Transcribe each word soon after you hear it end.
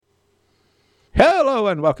Hello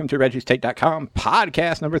and welcome to Reggie'sTake.com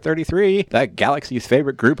podcast number 33. The galaxy's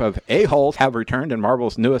favorite group of a-holes have returned in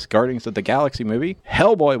Marvel's newest Guardians of the Galaxy movie.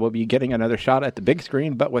 Hellboy will be getting another shot at the big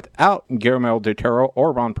screen, but without Guillermo del Toro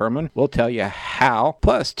or Ron Perlman. We'll tell you how.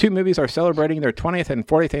 Plus, two movies are celebrating their 20th and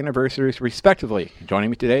 40th anniversaries respectively.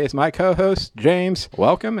 Joining me today is my co-host, James.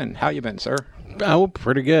 Welcome, and how you been, sir? Oh,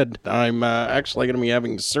 pretty good. I'm actually going to be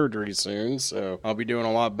having surgery soon, so I'll be doing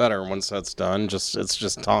a lot better once that's done. It's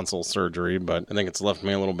just tonsil surgery, but I think it's left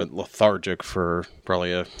me a little bit lethargic for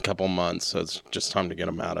probably a couple months, so it's just time to get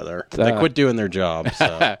them out of there. They quit doing their job,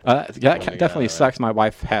 so... that definitely sucks. My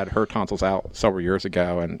wife had her tonsils out several years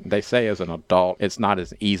ago, and they say as an adult, it's not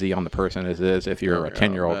as easy on the person as it is if you're a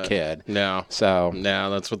 10-year-old kid. No. So... No,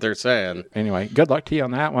 that's what they're saying. Anyway, good luck to you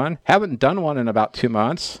on that one. Haven't done one in about 2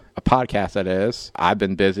 months. A podcast, that is. I've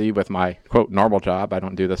been busy with my, quote, normal job. I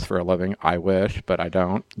don't do this for a living. I wish, but I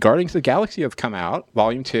don't. Guardians of the Galaxy have come out,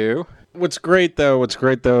 Volume 2. What's great though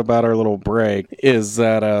about our little break is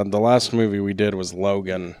that the last movie we did was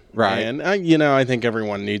Logan. Right. And, I think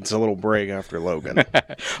everyone needs a little break after Logan.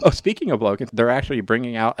 Oh, speaking of Logan, they're actually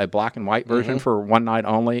bringing out a black and white version for one night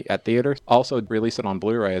only at theaters. Also release it on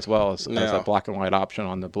Blu-ray as well as a black and white option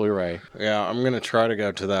on the Blu-ray. Yeah, I'm going to try to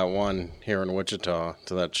go to that one here in Wichita,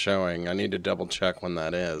 to that showing. I need to double check when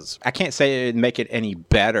that is. I can't say it'd make it any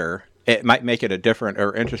better. It might make it a different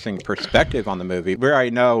or interesting perspective on the movie. We already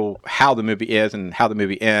know how the movie is and how the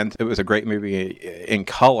movie ends. It was a great movie in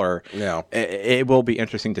color. Yeah. It will be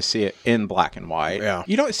interesting to see it in black and white. Yeah.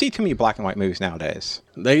 You don't see too many black and white movies nowadays.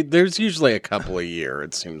 There's usually a couple a year,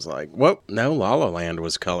 it seems like. Well, no, La La Land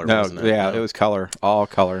was color, wasn't it? Yeah, it was color. All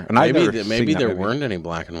color. And maybe there weren't any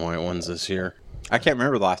black and white ones this year. I can't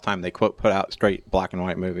remember the last time they, quote, put out straight black and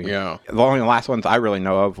white movie. Yeah. The only last ones I really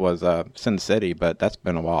know of was Sin City, but that's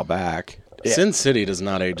been a while back. Sin City does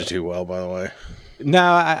not age too well, by the way.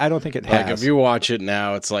 No, I don't think it has. Like, if you watch it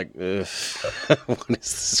now, it's like, ugh, what is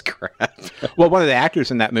this crap? Well, one of the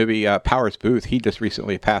actors in that movie, Powers Booth, he just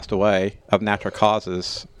recently passed away of natural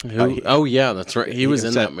causes. Oh, yeah, that's right. He was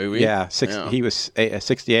in that movie. Yeah, he was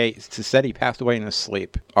 68. It said he passed away in his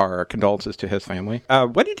sleep. Our condolences to his family.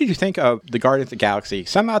 What did you think of the Guardians of the Galaxy?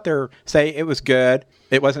 Some out there say it was good.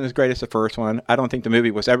 It wasn't as great as the first one. I don't think the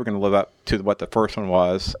movie was ever going to live up to what the first one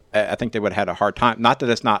was. I think they would have had a hard time. Not that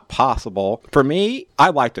it's not possible. For me, I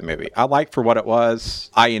liked the movie. I liked for what it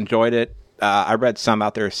was. I enjoyed it. I read some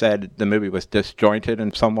out there said the movie was disjointed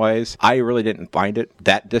in some ways. I really didn't find it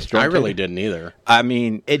that disjointed. I really didn't either. I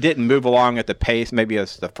mean, it didn't move along at the pace maybe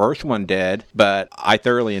as the first one did, but I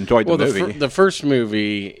thoroughly enjoyed the movie. The first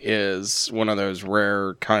movie is one of those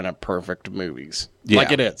rare kind of perfect movies. Yeah.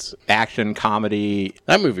 Like it is. Action, comedy.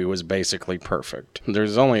 That movie was basically perfect.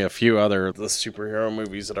 There's only a few other the superhero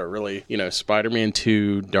movies that are really, Spider-Man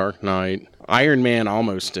 2, Dark Knight. Iron Man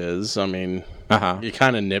almost is. I mean... You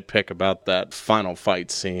kind of nitpick about that final fight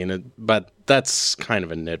scene, but that's kind of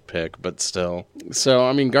a nitpick, but still. So,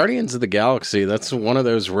 I mean, Guardians of the Galaxy, that's one of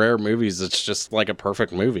those rare movies that's just like a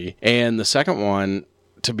perfect movie. And the second one,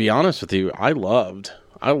 to be honest with you, I loved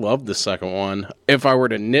the second one. If I were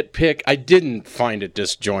to nitpick, I didn't find it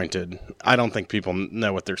disjointed. I don't think people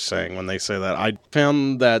know what they're saying when they say that. I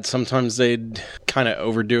found that sometimes they'd kind of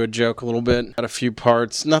overdo a joke a little bit at a few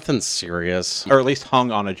parts. Nothing serious. Or at least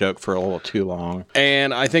hung on a joke for a little too long.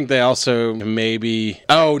 And I think they also maybe...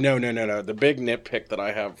 Oh, no. The big nitpick that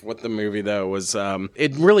I have with the movie, though, was...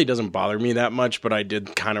 it really doesn't bother me that much, but I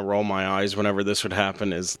did kind of roll my eyes whenever this would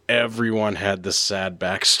happen, is everyone had this sad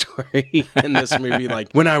backstory in this movie.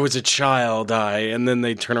 Like, when I was a child, and then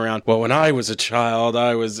they turn around, well, when I was a child,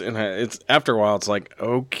 I was... It's after a while, it's like,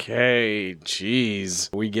 okay, geez,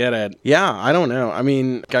 we get it. Yeah, I don't know. I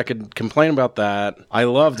mean, I could complain about that. I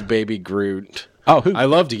loved Baby Groot. I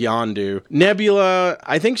loved Yondu. Nebula,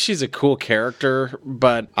 I think she's a cool character,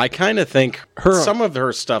 but I kind of think some of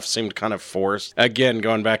her stuff seemed kind of forced. Again,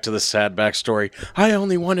 going back to the sad backstory, I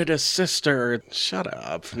only wanted a sister. Shut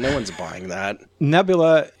up. No one's buying that.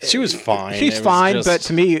 Nebula, she was fine. She's fine, but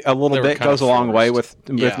to me, a little bit goes a long way with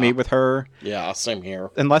me with her. Yeah, same here.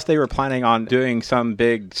 Unless they were planning on doing some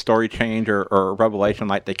big story change or revelation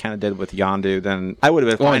like they kind of did with Yondu, then I would have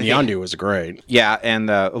been fine. Well, and Yondu was great. Yeah, and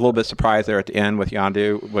a little bit surprised there at the end with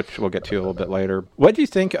Yondu, which we'll get to a little bit later. What do you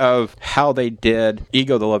think of how they did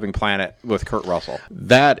Ego the Living Planet with Kurt Russell?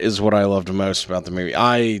 That is what I loved most about the movie.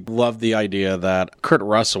 I loved the idea that Kurt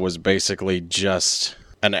Russell was basically just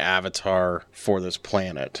an avatar for this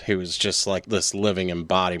planet. He was just like this living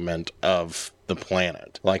embodiment of the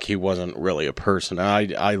planet. Like he wasn't really a person.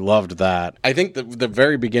 I loved that. I think the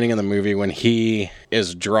very beginning of the movie when he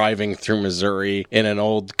is driving through Missouri in an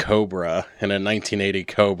old Cobra, in a 1980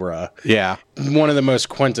 Cobra. Yeah. One of the most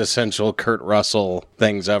quintessential Kurt Russell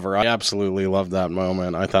things ever. I absolutely loved that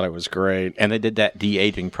moment. I thought it was great. And they did that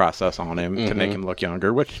de-aging process on him to make him look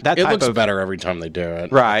younger, which It looks better every time they do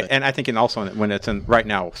it. Right. And I think also when it's in right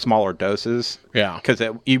now smaller doses. Yeah. Because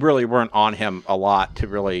you really weren't on him a lot to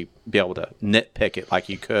really be able to nitpick it like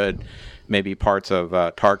you could maybe parts of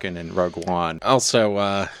Tarkin and Rogue One.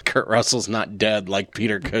 Also, Kurt Russell's not dead like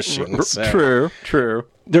Peter Cushing. So. True.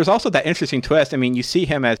 There's also that interesting twist. I mean, you see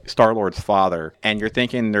him as Star-Lord's father, and you're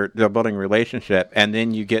thinking they're building a relationship, and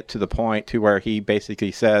then you get to the point to where he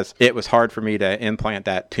basically says, it was hard for me to implant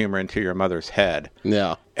that tumor into your mother's head.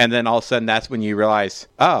 Yeah. And then all of a sudden, that's when you realize,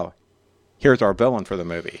 oh, here's our villain for the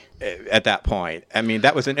movie at that point. I mean,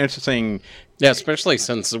 that was an interesting... Yeah, especially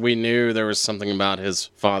since we knew there was something about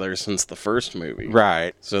his father since the first movie.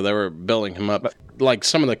 Right. So they were building him up. Like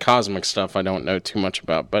some of the cosmic stuff I don't know too much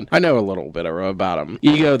about, but I know a little bit about him.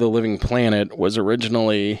 Ego the Living Planet was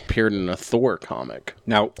originally appeared in a Thor comic.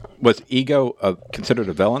 Now, was Ego considered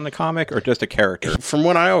a villain in the comic or just a character? From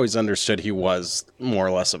what I always understood, he was more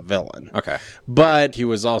or less a villain. Okay. But he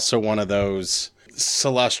was also one of those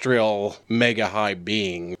celestial mega high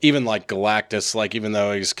being, even like Galactus, like even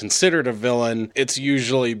though he's considered a villain, it's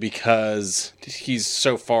usually because he's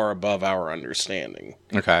so far above our understanding.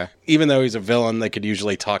 Okay. Even though he's a villain, they could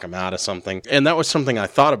usually talk him out of something. And that was something I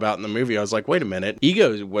thought about in the movie. I was like, wait a minute,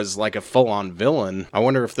 Ego was like a full-on villain. I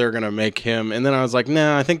wonder if they're going to make him... And then I was like,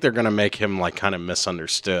 nah, I think they're going to make him like kind of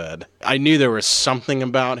misunderstood. I knew there was something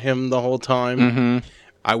about him the whole time. Mm-hmm.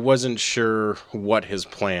 I wasn't sure what his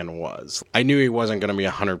plan was. I knew he wasn't going to be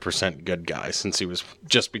 100% good guy since he was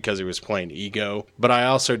just because he was playing Ego, but I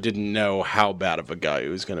also didn't know how bad of a guy he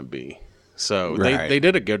was going to be. So they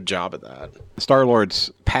did a good job of that.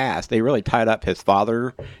 Star-Lord's past, they really tied up his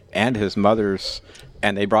father and his mother's,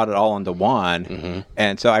 and they brought it all into one. Mm-hmm.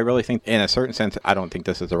 And so I really think, in a certain sense, I don't think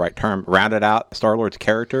this is the right term, rounded out Star-Lord's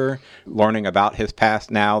character, learning about his past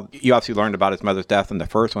now. You obviously learned about his mother's death in the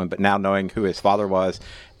first one, but now knowing who his father was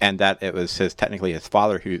and that it was technically his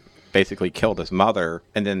father who basically killed his mother,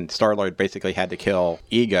 and then Star-Lord basically had to kill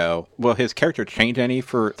Ego. Will his character change any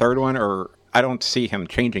for third one, or... I don't see him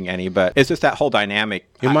changing any, but it's just that whole dynamic.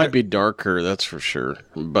 He might be darker, that's for sure.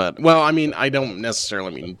 But, well, I mean, I don't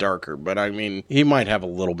necessarily mean darker, but I mean, he might have a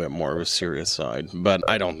little bit more of a serious side, but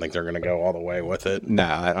I don't think they're going to go all the way with it. No,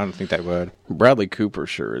 I don't think they would. Bradley Cooper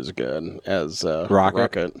sure is good as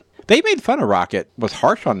Rocket. They made fun of Rocket, was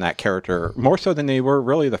harsh on that character, more so than they were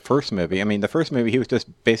really the first movie. I mean, the first movie, he was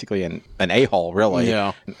just basically an a-hole, really.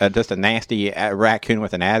 Yeah. Just a nasty raccoon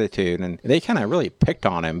with an attitude, and they kind of really picked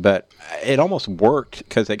on him, but it almost worked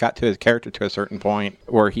because it got to his character to a certain point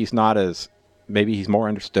where he's not as, maybe he's more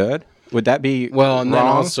understood. Would that be well? And wrong?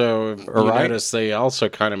 Then also, you right? notice they also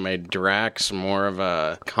kind of made Drax more of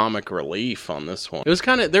a comic relief on this one. It was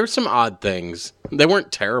kind of, there were some odd things. They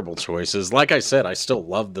weren't terrible choices. Like I said, I still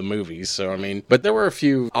loved the movies. So I mean, but there were a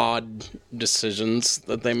few odd decisions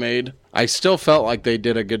that they made. I still felt like they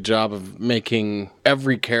did a good job of making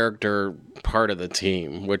every character part of the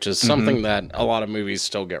team, which is something that a lot of movies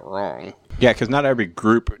still get wrong. Yeah, because not every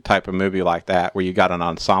group type of movie like that, where you got an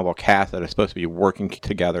ensemble cast that is supposed to be working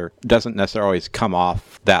together, doesn't necessarily always come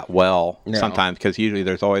off that well sometimes, because usually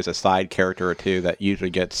there's always a side character or two that usually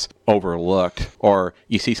gets overlooked, or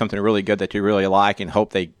you see something really good that you really like and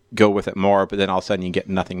hope they go with it more, but then all of a sudden you get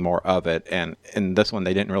nothing more of it. And in this one,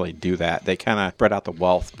 they didn't really do that. They kind of spread out the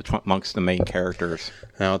wealth amongst the main characters.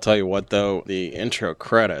 Now, I'll tell you what, though, the intro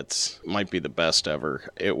credits might be the best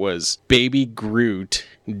ever. It was Baby Groot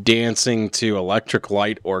dancing to Electric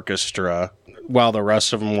Light Orchestra while the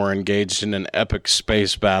rest of them were engaged in an epic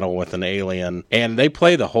space battle with an alien. And they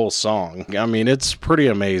play the whole song. I mean, it's pretty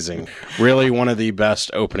amazing. Really one of the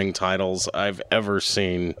best opening titles I've ever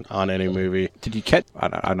seen on any movie. Did you catch, I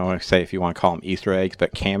don't want to say if you want to call them Easter eggs,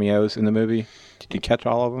 but cameos in the movie? Did you catch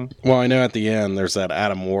all of them? Well, I know at the end there's that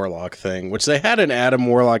Adam Warlock thing, which they had an Adam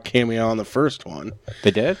Warlock cameo on the first one.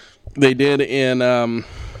 They did? They did in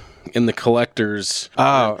the Collectors.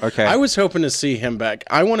 Oh, okay. I was hoping to see him back.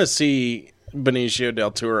 I want to see Benicio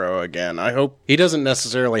del Toro again. I hope he doesn't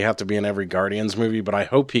necessarily have to be in every Guardians movie, but I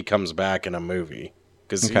hope he comes back in a movie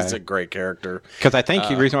because he's a great character. Because I think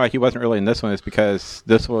the reason why he wasn't really in this one is because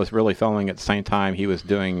this was really filming at the same time he was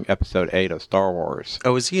doing Episode 8 of Star Wars.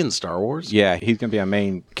 Oh, is he in Star Wars? Yeah, he's going to be a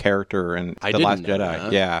main character in The Last Jedi.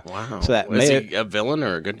 That. Yeah. Wow. So that is he a villain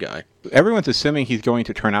or a good guy? Everyone's assuming he's going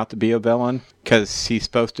to turn out to be a villain because he's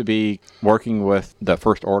supposed to be working with the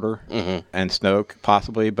First Order and Snoke,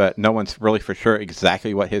 possibly, but no one's really for sure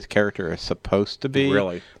exactly what his character is supposed to be.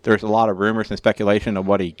 Really? There's a lot of rumors and speculation of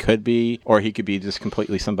what he could be, or he could be just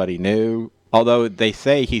completely somebody new. Although they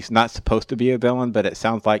say he's not supposed to be a villain, but it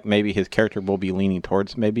sounds like maybe his character will be leaning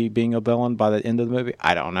towards maybe being a villain by the end of the movie.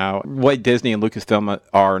 I don't know. What Disney and Lucasfilm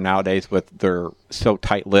are nowadays with their so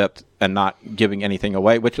tight-lipped and not giving anything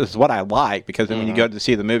away, which is what I like, because then when you go to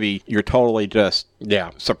see the movie, you're totally just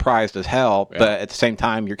surprised as hell. Yeah. But at the same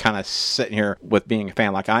time, you're kind of sitting here with being a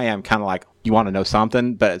fan like I am, kind of like you want to know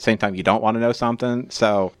something, but at the same time, you don't want to know something.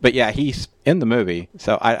 So, but yeah, he's in the movie.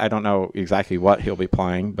 So I don't know exactly what he'll be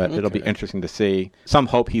playing, but it'll be interesting to see. Some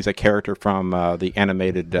hope he's a character from the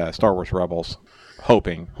animated Star Wars Rebels.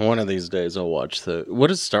 Hoping. One of these days I'll watch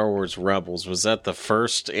what is Star Wars Rebels? Was that the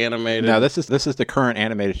first animated? No, this is the current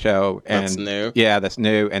animated show. And that's new? Yeah, that's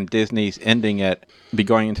new. And Disney's ending it, be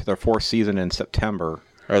going into their 4th season in September.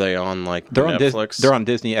 Are they on they're Netflix? They're on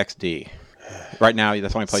Disney XD. Right now,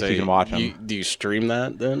 that's the only place you can watch them. Do you stream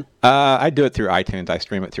that then? I do it through iTunes. I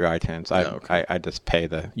stream it through iTunes. I just pay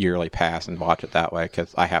the yearly pass and watch it that way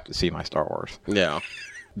because I have to see my Star Wars. Yeah.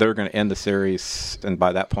 They're going to end the series, and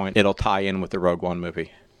by that point, it'll tie in with the Rogue One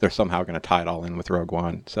movie. They're somehow going to tie it all in with Rogue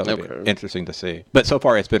One, so it'll be interesting to see. But so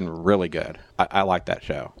far, it's been really good. I like that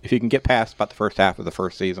show. If you can get past about the first half of the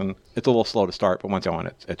first season, it's a little slow to start, but once you're on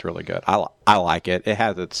it, it's really good. I like it. It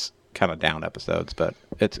has its kind of down episodes, but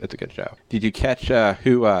it's a good show. Did you catch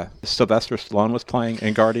who Sylvester Stallone was playing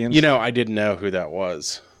in Guardians? I didn't know who that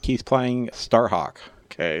was. He's playing Starhawk.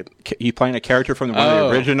 Okay. He's playing a character from one of the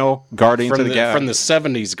original Guardians of the Galaxy. From the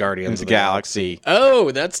 70s Guardians of the Galaxy.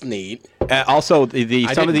 Oh, that's neat. Also,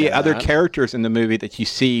 some of the other characters in the movie that you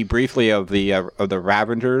see briefly of the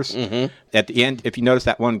Ravengers. Mm-hmm. At the end, if you notice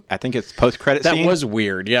that one, I think it's post-credit scene. That was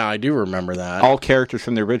weird. Yeah, I do remember that. All characters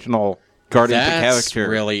from the original Guardians of the Galaxy. That's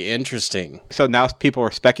really interesting. So now people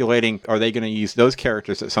are speculating, are they going to use those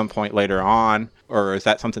characters at some point later on? Or is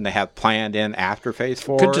that something they have planned in after Phase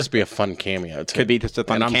 4? Could just be a fun cameo, too. Could be just a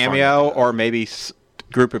fun cameo, or maybe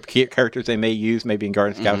group of characters they may use, maybe in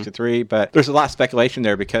Guardians of the Galaxy 3. But there's a lot of speculation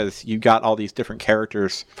there because you got all these different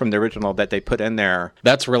characters from the original that they put in there.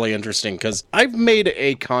 That's really interesting because I've made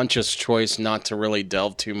a conscious choice not to really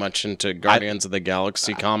delve too much into Guardians of the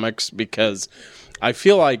Galaxy comics because I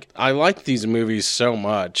feel like I like these movies so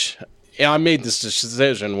much. I made this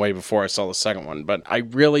decision way before I saw the second one, but I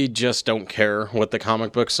really just don't care what the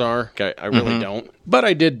comic books are. I really don't. But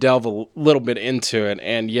I did delve a little bit into it,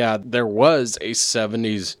 and yeah, there was a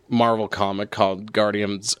 70s Marvel comic called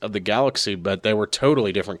Guardians of the Galaxy, but they were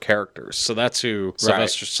totally different characters. So that's who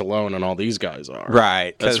Sylvester Stallone and all these guys are.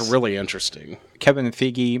 Right. That's really interesting. Kevin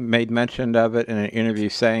Feige made mention of it in an interview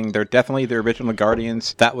saying they're definitely the original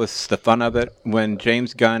Guardians. That was the fun of it. When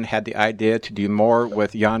James Gunn had the idea to do more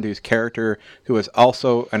with Yondu's character, who was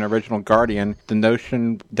also an original Guardian, the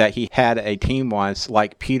notion that he had a team once,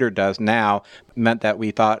 like Peter does now, meant that we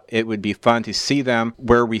thought it would be fun to see them.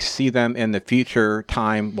 Where we see them in the future,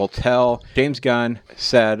 time will tell. James Gunn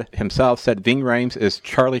said Ving Rhames is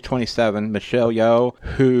Charlie 27. Michelle Yeoh,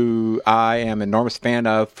 who I am an enormous fan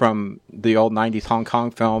of from the old 90s Hong Kong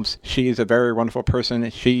films. She's a very wonderful person.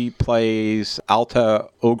 She plays Alta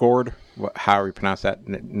Ogord. However you pronounce that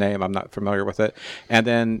name, I'm not familiar with it. And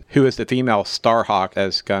then who is the female Starhawk,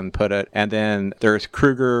 as Gunn put it. And then there's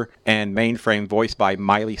Kruger and Mainframe, voiced by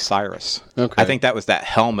Miley Cyrus. Okay. I think that was that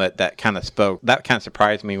helmet that kind of spoke. That kind of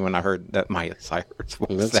surprised me when I heard that Miley Cyrus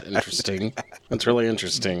was That's interesting. That's really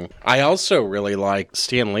interesting. I also really like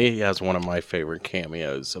Stan Lee. He has one of my favorite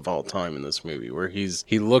cameos of all time in this movie, where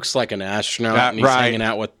he looks like an astronaut and he's hanging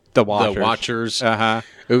out with the Watchers.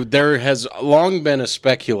 There has long been a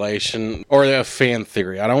speculation, or a fan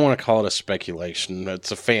theory. I don't want to call it a speculation.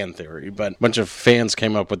 It's a fan theory. But a bunch of fans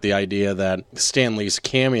came up with the idea that Stan Lee's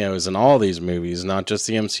cameos in all these movies, not just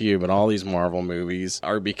the MCU, but all these Marvel movies,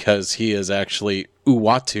 are because he is actually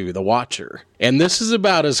Uatu, the Watcher. And this is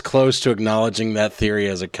about as close to acknowledging that theory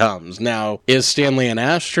as it comes. Now, is Stan Lee an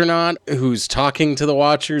astronaut who's talking to the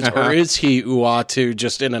Watchers, or is he Uatu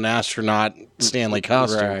just in an astronaut Stan Lee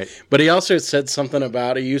costume? Right. But he also said something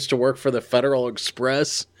about he used to work for the Federal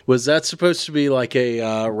Express. Was that supposed to be like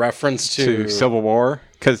a reference to Civil War?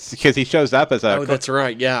 Because he shows up as a... Oh, that's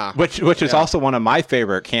right, yeah. Which is also one of my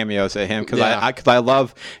favorite cameos of him, because I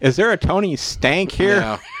love... Is there a Tony Stank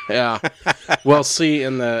here? Yeah. Well, see,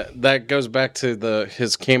 that goes back to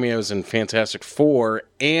his cameos in Fantastic Four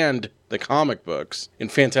and the comic books. In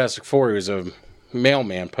Fantastic Four, he was a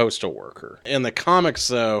mailman, postal worker. In the comics,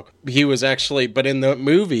 though, he was actually, but in the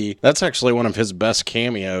movie, that's actually one of his best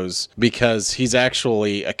cameos because he's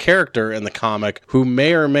actually a character in the comic who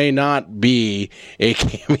may or may not be a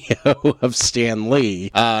cameo of Stan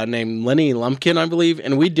Lee, named Lenny Lumpkin, I believe.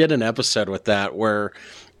 And we did an episode with that where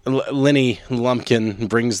Lenny Lumpkin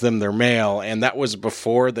brings them their mail, and that was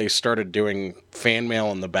before they started doing fan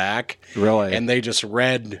mail in the back. Really? And they just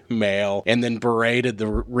read mail and then berated the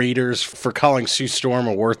readers for calling Sue Storm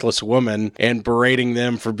a worthless woman and berating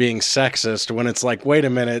them for being sexist when it's like, wait a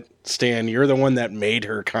minute, Stan, you're the one that made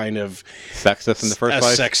her kind of sexist in the first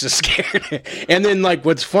place. Sexist character. And then, like,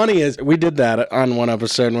 what's funny is we did that on one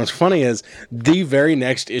episode. And what's funny is the very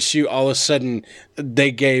next issue, all of a sudden,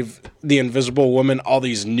 they gave the Invisible Woman all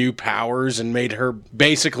these new powers and made her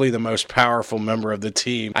basically the most powerful member of the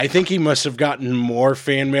team. I think he must have gotten more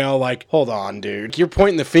fan mail. Like, hold on, dude, you're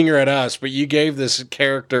pointing the finger at us, but you gave this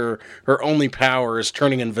character her only power is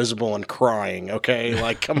turning invisible and crying. Okay,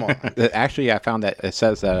 like, come on. Actually, I found that it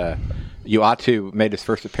says that Uatu made his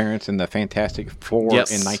first appearance in the Fantastic Four in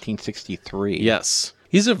 1963. Yes.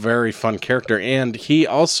 He's a very fun character, and he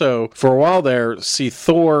also, for a while there,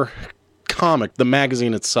 Thor comic, the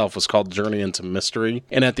magazine itself was called Journey into Mystery,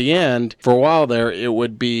 and at the end, for a while there, it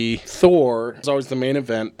would be Thor. It was always the main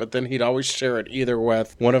event, but then he'd always share it either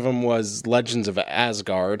with, one of them was Legends of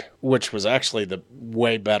Asgard, which was actually the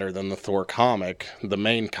way better than the Thor comic, the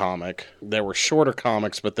main comic. They were shorter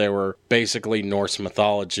comics, but they were basically Norse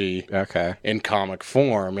mythology in comic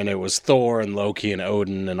form, and it was Thor and Loki and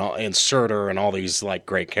Odin and Surtur and all these like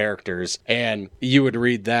great characters, and you would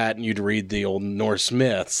read that, and you'd read the old Norse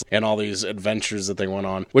myths and all these adventures that they went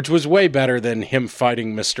on, which was way better than him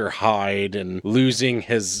fighting Mr. Hyde and losing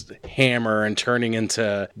his hammer and turning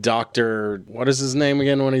into Dr. What is his name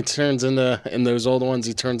again when he turns into, in those old ones,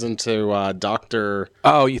 he turns into Dr.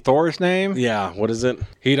 Oh, Thor's name? Yeah, what is it?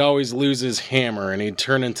 He'd always lose his hammer and he'd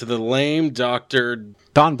turn into the lame Dr.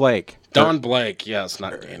 Don Blake. Don Blake, yes,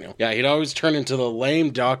 not Daniel. Yeah, he'd always turn into the lame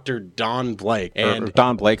Dr. Don Blake. Or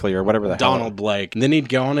Don Blakely, or whatever the hell. Donald Blake. And then he'd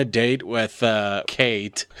go on a date with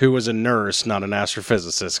Kate, who was a nurse, not an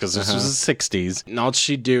astrophysicist, because this was the 60s. And all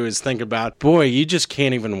she'd do is think about, boy, you just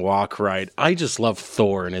can't even walk right. I just love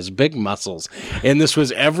Thor and his big muscles. And this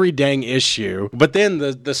was every dang issue. But then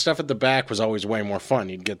the stuff at the back was always way more fun.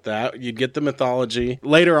 You'd get that. You'd get the mythology.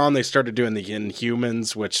 Later on, they started doing the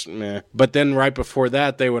Inhumans, which, meh. But then right before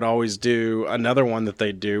that, they would always do another one that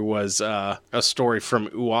they do was a story from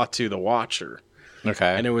Uatu the Watcher.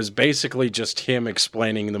 Okay. And it was basically just him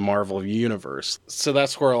explaining the Marvel Universe. So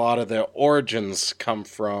that's where a lot of the origins come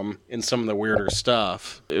from in some of the weirder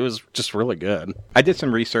stuff. It was just really good. I did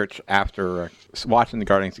some research after watching the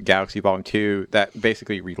Guardians of the Galaxy Volume 2 that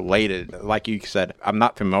basically related. Like you said, I'm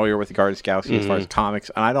not familiar with the Guardians of the Galaxy as far as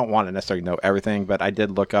comics, and I don't want to necessarily know everything, but I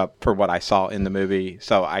did look up for what I saw in the movie,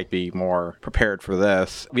 so I'd be more prepared for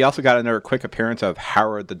this. We also got another quick appearance of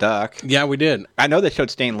Howard the Duck. Yeah, we did. I know they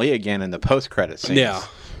showed Stan Lee again in the post-credits scenes. Yeah.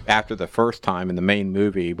 After the first time in the main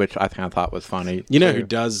movie, which I kind of thought was funny. You know who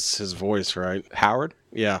does his voice, right? Howard?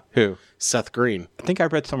 Yeah. Who? Seth Green. I think I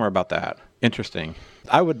read somewhere about that. Interesting.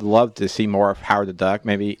 I would love to see more of Howard the Duck,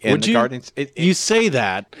 maybe in Would the you? Guardians. You say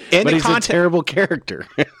that, In but the he's a terrible character.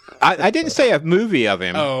 I didn't say a movie of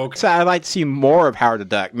him. Oh, okay. So I'd like to see more of Howard the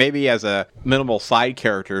Duck, maybe as a minimal side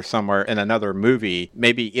character somewhere in another movie,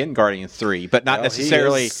 maybe in Guardians 3, but not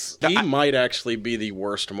necessarily. He might actually be the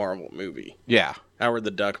worst Marvel movie. Yeah. Howard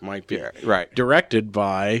the Duck might be. Right. Directed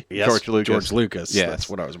by George Lucas. George Lucas. Yes. That's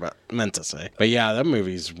what I was meant to say. But yeah, that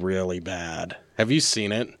movie's really bad. Have you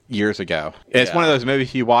seen it? Years ago. It's one of those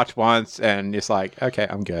movies you watch once and it's like, okay,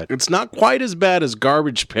 I'm good. It's not quite as bad as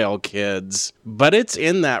Garbage Pail Kids, but it's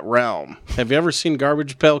in that realm. Have you ever seen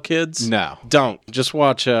Garbage Pail Kids? No. Don't. Just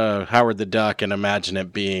watch Howard the Duck and imagine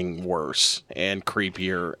it being worse and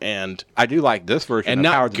creepier and... I do like this version and of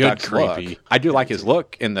not Howard the good Duck's creepy. look. I do like his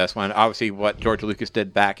look in this one. Obviously, what George Lucas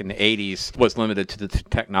did back in the 80s was limited to the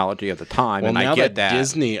technology of the time, Well, and now I get that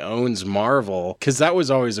Disney owns Marvel, because that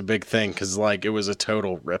was always a big thing, because like it was a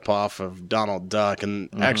total ripoff of Donald Duck, and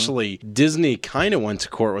actually Disney kind of went to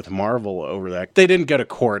court with Marvel over that. They didn't go to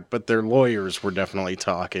court, but their lawyers were definitely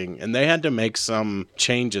talking, and they had to make some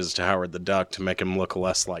changes to Howard the Duck to make him look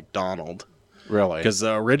less like Donald. Really? Because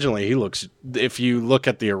originally he looks, if you look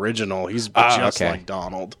at the original, he's just like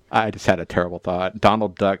Donald. I just had a terrible thought.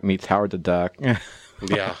 Donald Duck meets Howard the Duck.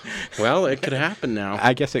 Yeah. Well, it could happen now.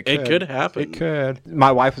 I guess it could. It could happen. It could.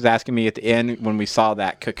 My wife was asking me at the end when we saw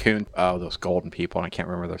that Cocoon, those golden people, and I can't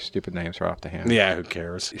remember their stupid names right off the hand. Yeah, who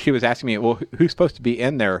cares? She was asking me, well, who's supposed to be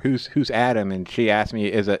in there? Who's Adam? And she asked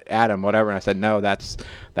me, is it Adam, whatever? And I said, no, that's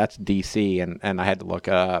DC. And I had to look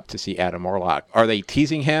up to see Adam Warlock. Are they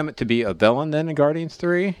teasing him to be a villain then in Guardians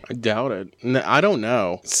 3? I doubt it. No, I don't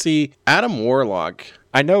know. See, Adam Warlock...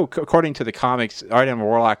 I know, according to the comics, Adam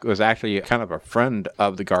Warlock was actually kind of a friend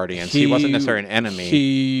of the Guardians. He wasn't necessarily an enemy.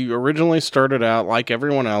 He originally started out, like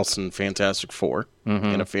everyone else, in Fantastic Four,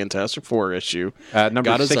 in a Fantastic Four issue.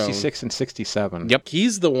 Number 66 and 67. Yep.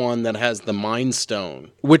 He's the one that has the Mind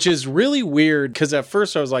Stone, which is really weird, because at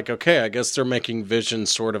first I was like, okay, I guess they're making Vision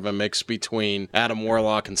sort of a mix between Adam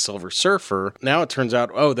Warlock and Silver Surfer. Now it turns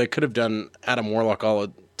out, they could have done Adam Warlock all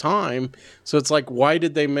the time. So it's like, why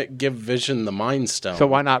did they give Vision the Mind Stone? So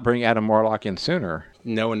why not bring Adam Warlock in sooner?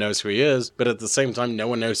 No one knows who he is, but at the same time, no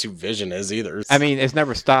one knows who Vision is either. I mean, it's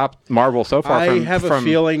never stopped Marvel so far. I have a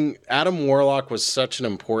feeling Adam Warlock was such an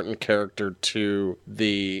important character to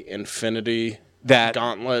the Infinity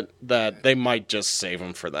Gauntlet that they might just save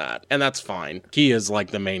him for that. And that's fine. He is like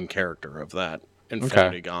the main character of that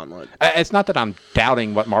Infinity Gauntlet. It's not that I'm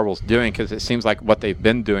doubting what Marvel's doing, because it seems like what they've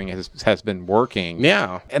been doing has been working.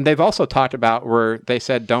 Yeah. And they've also talked about where they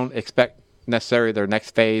said don't expect necessarily their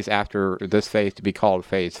next phase after this phase to be called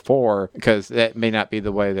Phase 4, because that may not be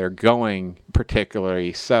the way they're going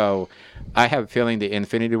particularly. So I have a feeling the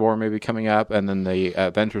Infinity War movie coming up and then the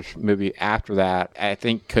Avengers movie after that, I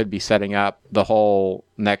think could be setting up the whole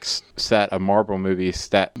next set of Marvel movies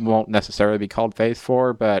that won't necessarily be called Phase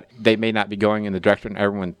 4, but they may not be going in the direction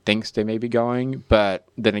everyone thinks they may be going. But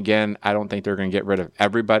then again, I don't think they're going to get rid of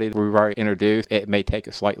everybody that we've already introduced. It may take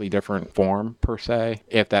a slightly different form, per se,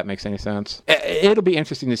 if that makes any sense. It'll be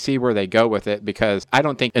interesting to see where they go with it, because I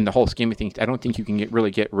don't think, in the whole scheme of things, I don't think you can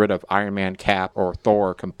really get rid of Iron Man, Cap, or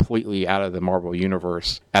Thor completely out of the Marvel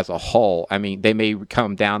universe as a whole. I mean, they may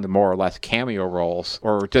come down to more or less cameo roles,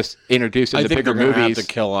 or just introduce into bigger movies. Have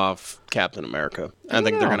to kill off Captain America.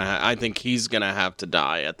 I think he's gonna have to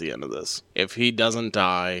die at the end of this. If he doesn't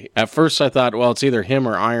die, at first I thought, well, it's either him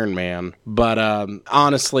or Iron Man. But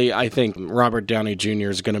honestly, I think Robert Downey Jr.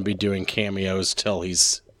 is gonna be doing cameos till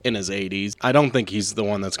he's in his 80s. I don't think he's the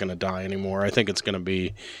one that's going to die anymore. I think it's going to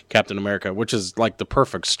be Captain America, which is like the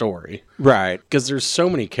perfect story. Right. Because there's so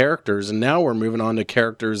many characters, and now we're moving on to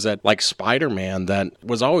characters that, like Spider-Man, that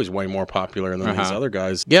was always way more popular than these other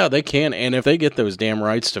guys. Yeah, they can, and if they get those damn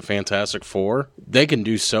rights to Fantastic Four, they can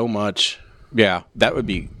do so much. Yeah, that would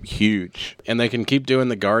be huge. And they can keep doing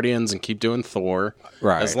the Guardians and keep doing Thor.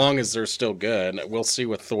 Right. As long as they're still good. We'll see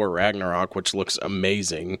with Thor Ragnarok, which looks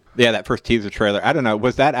amazing. Yeah, that first teaser trailer. I don't know.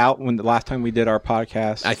 Was that out when the last time we did our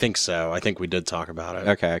podcast? I think so. I think we did talk about it.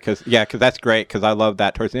 Okay, because that's great, because I love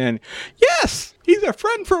that towards the end. Yes! He's a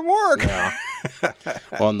friend from work! Yeah.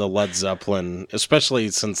 Well, and the Led Zeppelin, especially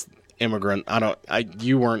since Immigrant,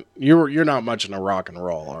 you're not much in a rock and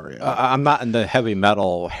roll, are you? I'm not in the heavy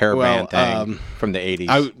metal hair band thing from the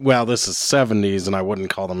 80s. This is 70s, and I wouldn't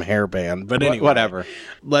call them hair band, but anyway. Whatever.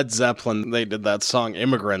 Led Zeppelin, they did that song,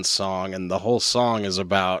 Immigrant Song, and the whole song is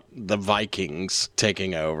about the Vikings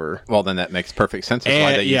taking over. Well, then that makes perfect sense. That's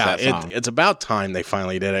why they use that song. It's about time they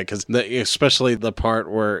finally did it, because especially the part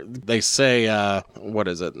where they say, what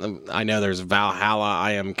is it? I know there's Valhalla,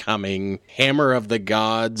 I am coming, Hammer of the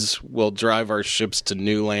Gods will drive our ships to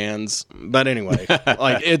new lands. But anyway,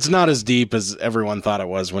 like, it's not as deep as everyone thought it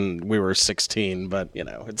was when we were 16, but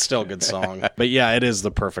it's still a good song. But yeah, it is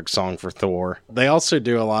the perfect song for Thor. They also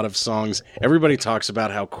do a lot of songs. Everybody talks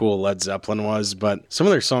about how cool Led Zeppelin was, but some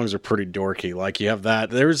of their songs are pretty dorky. Like, you have that.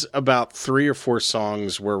 There's about 3 or 4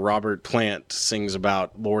 songs where Robert Plant sings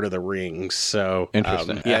about Lord of the Rings. So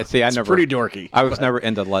interesting. It's pretty dorky. I was never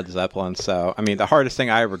into Led Zeppelin, so I mean, the hardest thing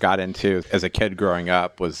I ever got into as a kid growing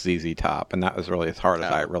up was ZZ Top, and that was really as hard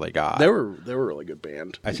as I really got. They were a really good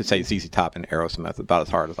band. I should say ZZ Top and Aerosmith, about as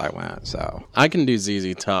hard as I went. So I can do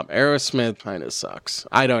ZZ Top. Aerosmith kind of sucks.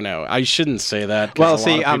 I don't know. I shouldn't say that. Well, a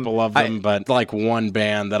lot of people love them, but like one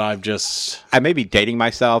band that I may be dating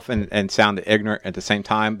myself and sound ignorant at the same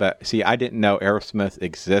time, but see, I didn't know Aerosmith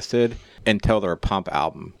existed until their Pump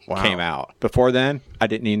album came out. Before then, I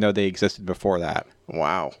didn't even know they existed before that.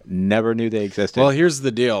 Wow. Never knew they existed. Well, here's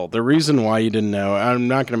the deal. The reason why you didn't know, I'm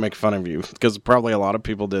not going to make fun of you, because probably a lot of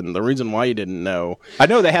people didn't. The reason why you didn't know... I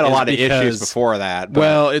know they had a lot of because, issues before that. But.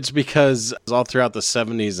 Well, it's because all throughout the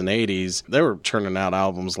 70s and 80s, they were churning out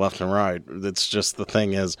albums left and right. It's just the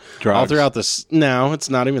thing is... Drugs. All throughout this... No, it's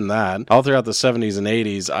not even that. All throughout the 70s and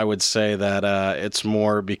 80s, I would say that it's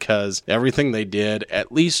more because everything they did,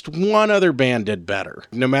 at least one other band did better.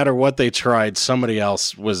 No matter what they tried, somebody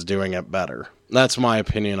else was doing it better. That's my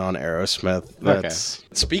opinion on Aerosmith. That's,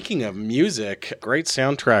 speaking of music, great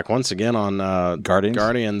soundtrack once again on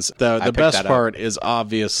Guardians. The best part is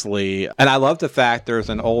obviously... And I love the fact there's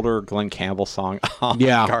an older Glenn Campbell song on the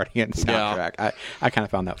Guardians soundtrack. Yeah. I kind of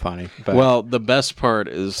found that funny. But. Well, the best part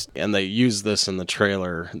is, and they use this in the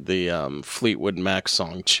trailer, the Fleetwood Mac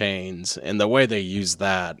song Chains, and the way they use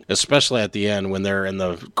that, especially at the end when they're in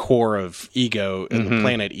the core of Ego, in the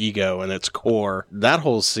planet Ego and its core, that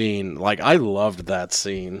whole scene, like, I loved that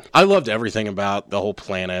scene. I loved everything about the whole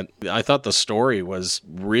planet. I thought the story was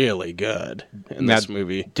really good in this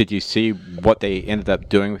movie. Did you see what they ended up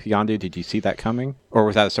doing with Yondu? Did you see that coming? Or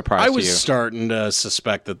was that a surprise to you? I was starting to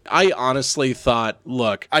suspect that. I honestly thought,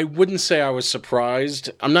 look, I wouldn't say I was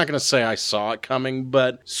surprised. I'm not going to say I saw it coming,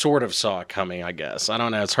 but sort of saw it coming, I guess. I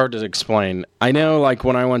don't know. It's hard to explain. I know, like,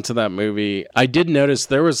 when I went to that movie, I did notice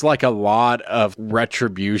there was, like, a lot of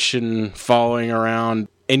retribution following around.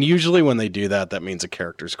 And usually when they do that, that means a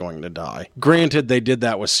character's going to die. Granted, they did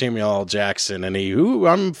that with Samuel L. Jackson, and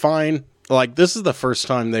I'm fine. Like, this is the first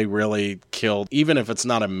time they really killed, even if it's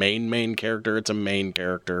not a main character, it's a main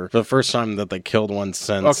character. The first time that they killed one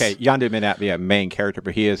since... Okay, Yondu may not be a main character,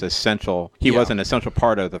 but he is essential. He was an essential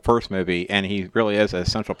part of the first movie, and he really is an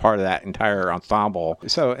essential part of that entire ensemble.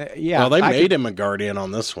 So, yeah. Well, they made him a Guardian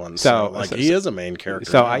on this one, so he is a main character.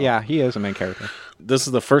 So, yeah, he is a main character. This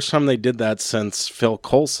is the first time they did that since Phil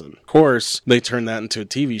Coulson. Of course, they turned that into a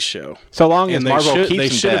TV show. So long as Marvel keeps him dead. They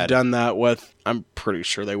should have done that with... I'm pretty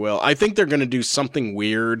sure they will. I think they're going to do something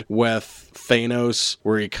weird with Thanos,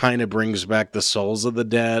 where he kind of brings back the souls of the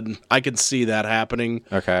dead. I could see that happening.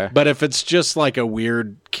 Okay. But if it's just like a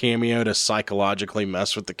weird cameo to psychologically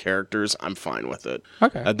mess with the characters, I'm fine with it.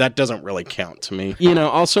 Okay. That doesn't really count to me. You know,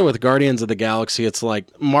 also with Guardians of the Galaxy, it's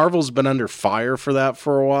like Marvel's been under fire for that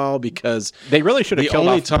for a while because... They really should have killed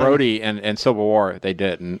off Rhodey in Civil War. They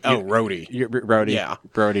didn't. Rhodey. Rhodey. Yeah.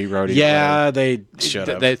 Rhodey. Yeah, whatever. They should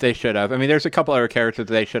have. They should have. I mean, there's a couple other characters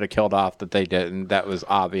that they should have killed off that they didn't. That was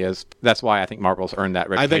obvious. That's why I think Marvel's earned that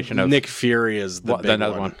reputation. I think Nick Fury is the big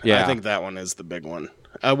one. Yeah. I think that one is the big one.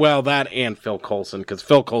 Well, that and Phil Coulson, because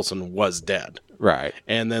Phil Coulson was dead. Right.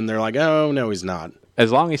 And then they're like, oh, no, he's not.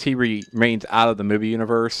 As long as he remains out of the movie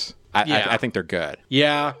universe, I think they're good.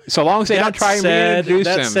 Yeah. So long as they don't try and reintroduce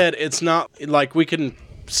him. That said, it's not like we can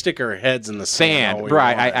stick our heads in the sand.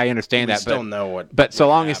 Right, I understand that. We still know what. But so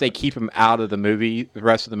long as they keep him out of the movie, the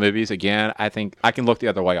rest of the movies, again, I think I can look the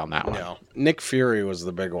other way on that one. No. Nick Fury was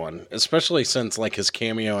the big one, especially since like his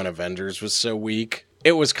cameo in Avengers was so weak.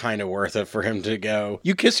 It was kind of worth it for him to go,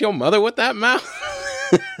 you kiss your mother with that mouth?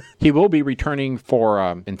 He will be returning for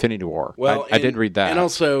Infinity War. Well, I did read that. And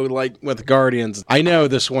also, like, with Guardians, I know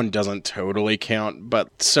this one doesn't totally count,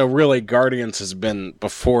 but so really Guardians has been,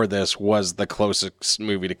 before this, was the closest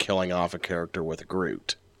movie to killing off a character with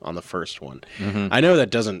Groot on the first one. Mm-hmm. I know that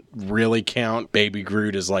doesn't really count. Baby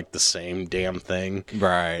Groot is like the same damn thing.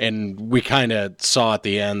 Right. And we kind of saw at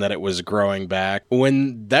the end that it was growing back.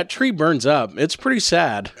 When that tree burns up, it's pretty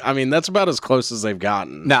sad. I mean, that's about as close as they've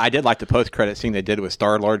gotten. Now, I did like the post-credit scene they did with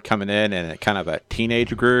Star-Lord coming in and kind of a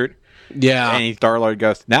teenage Groot. Yeah. And Star-Lord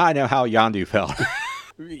goes, now I know how Yondu felt.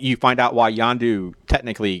 You find out why Yondu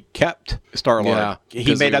technically kept Star-Lord. Yeah,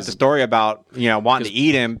 he made up the story about wanting to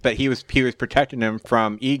eat him, but he was protecting him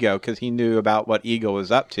from Ego because he knew about what Ego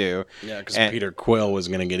was up to. Yeah, because Peter Quill was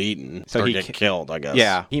going to get eaten or get killed, I guess.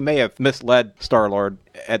 Yeah, he may have misled Star-Lord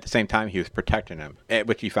at the same time he was protecting him,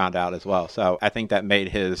 which he found out as well. So I think that made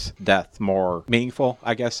his death more meaningful,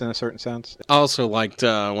 I guess, in a certain sense. I also liked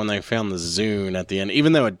when they found the Zune at the end,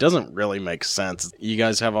 even though it doesn't really make sense. You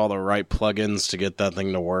guys have all the right plugins to get that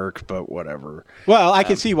thing to work, but whatever. Well, I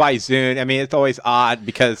can see why Zune. I mean, it's always odd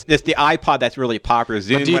because it's the iPod that's really popular.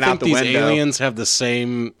 Zune went out the window. Do you think these aliens have the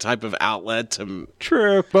same type of outlet to...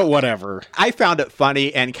 True. But whatever. I found it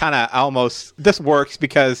funny and kind of almost... This works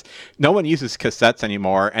because no one uses cassettes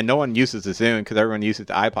anymore and no one uses the Zune because everyone uses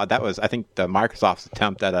the iPod. That was, I think, the Microsoft's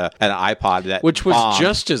attempt at an iPod that which was bombed.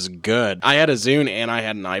 Just as good. I had a Zune and I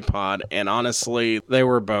had an iPod, and honestly, they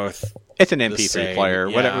were both... It's an MP3 player,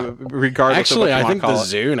 whatever. Regardless actually, of what you I think the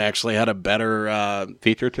Zune actually had a better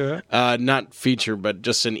feature to it. Not feature, but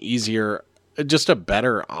just an easier just a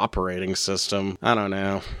better operating system. I don't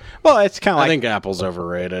know. Well, it's kind of I like think Apple's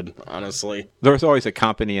overrated, honestly. there's always a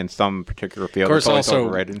company in some particular field that's always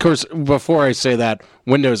overrated. Of course, before I say that,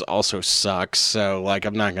 Windows also sucks, so like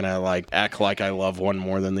I'm not gonna like act like I love one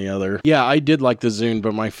more than the other. Yeah, I did like the Zune,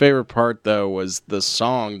 but my favorite part though was the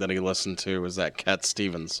song that he listened to was that Cat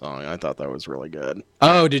Stevens song. I thought that was really good.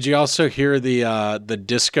 Oh, did you also hear the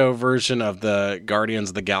disco version of the Guardians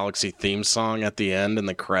of the Galaxy theme song at the end in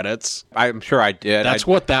the credits? I'm sure I did. That's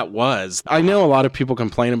what that was. I know a lot of people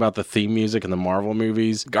complain about the theme music in the Marvel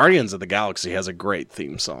movies. Guardians of the Galaxy has a great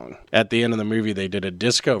theme song. At the end of the movie, they did a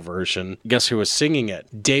disco version. Guess who was singing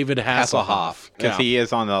it? David Hasselhoff. Because he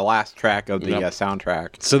is on the last track of the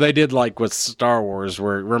soundtrack. So they did like with Star Wars,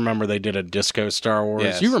 where remember they did a disco Star Wars.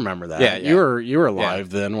 Yes. You remember that? Yeah. You were alive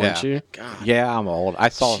then, weren't you? God. Yeah, I'm old.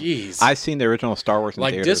 I've seen the original Star Wars in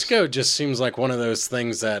like theaters. disco just seems like one of those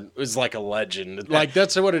things that is like a legend. Like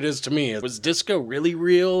that's what it is to me. Was disco really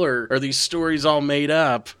real, or are these stories all made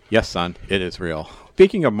up? Yes, son, it is real.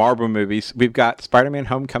 Speaking of Marvel movies, we've got Spider-Man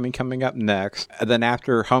Homecoming coming up next. And then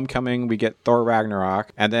after Homecoming, we get Thor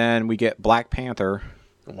Ragnarok. And then we get Black Panther.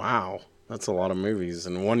 Wow. That's a lot of movies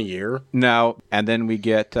in 1 year. No, and then we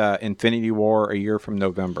get Infinity War a year from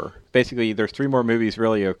November. Basically, there's 3 more movies,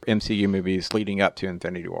 really, of MCU movies leading up to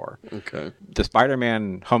Infinity War. Okay. The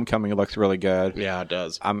Spider-Man Homecoming looks really good. Yeah, it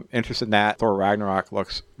does. I'm interested in that. Thor Ragnarok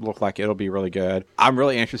looks like it'll be really good. I'm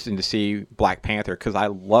really interested to see Black Panther because I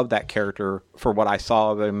love that character for what I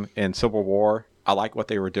saw of him in Civil War. I like what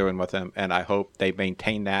they were doing with him, and I hope they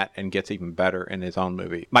maintain that and gets even better in his own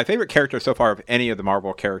movie. My favorite character so far of any of the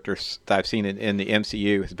Marvel characters that I've seen in the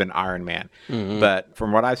MCU has been Iron Man. Mm-hmm. But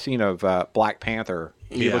from what I've seen of Black Panther,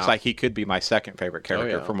 he looks like he could be my second favorite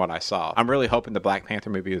character from what I saw. I'm really hoping the Black Panther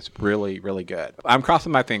movie is really, really good. I'm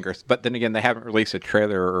crossing my fingers, but then again, they haven't released a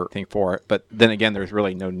trailer or thing for it. But then again, there's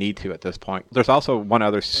really no need to at this point. There's also one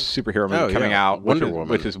other superhero movie coming out,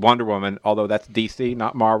 which is Wonder Woman, although that's DC,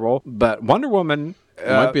 not Marvel. But Wonder Woman... It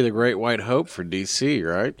might be the Great White Hope for DC,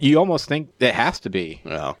 right? You almost think it has to be.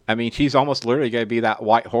 Yeah. I mean, she's almost literally going to be that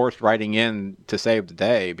white horse riding in to save the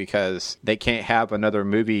day because they can't have another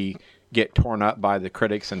movie get torn up by the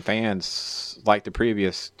critics and fans like the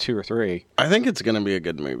previous 2 or 3. I think it's going to be a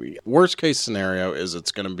good movie. Worst case scenario is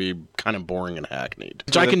it's going to be kind of boring and hackneyed,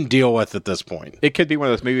 which I can deal with at this point. It could be one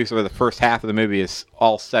of those movies where the first half of the movie is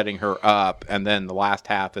all setting her up, and then the last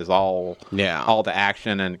half is all the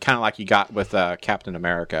action, and kind of like you got with Captain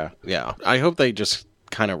America. Yeah. I hope they just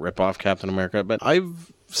kind of rip off Captain America, but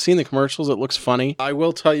I've seen the commercials. It looks funny. I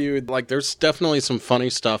will tell you, like, there's definitely some funny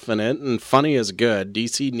stuff in it, and funny is good.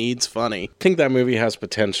 DC needs funny. I think that movie has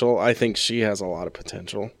potential. I think she has a lot of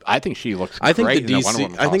potential. I think she looks great in the Wonder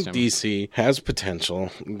Woman costume. I think DC has potential.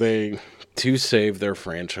 To save their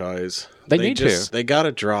franchise. They need to. They got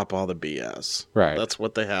to drop all the BS. Right. That's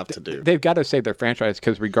what they have to do. They've got to save their franchise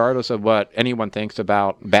because regardless of what anyone thinks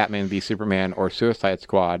about Batman v Superman or Suicide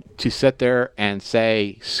Squad, to sit there and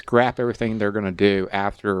say, scrap everything they're going to do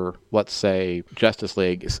after, let's say, Justice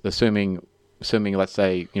League, assuming, let's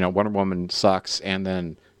say, Wonder Woman sucks and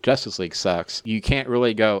then Justice League sucks, you can't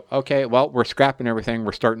really go, okay, well, we're scrapping everything,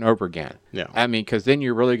 we're starting over again. Yeah. I mean, because then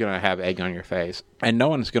you're really going to have egg on your face. And no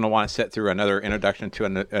one's going to want to sit through another introduction to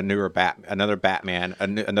another Batman,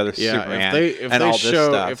 another Superman, and all this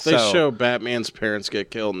stuff. If they show Batman's parents get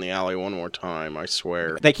killed in the alley one more time, I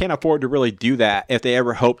swear. They can't afford to really do that if they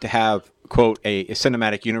ever hope to have, quote, a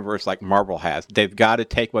cinematic universe like Marvel has. They've got to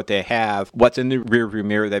take what they have, what's in the rearview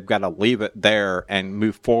mirror, they've got to leave it there and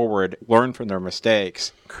move forward, learn from their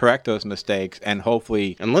mistakes, correct those mistakes, and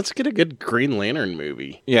hopefully... And let's get a good Green Lantern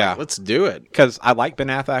movie. Yeah. Like, let's do it. Because I like Ben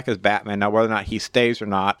Affleck as Batman. Now, whether or not he stays or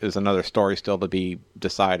not is another story still to be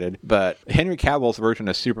decided. But Henry Cavill's version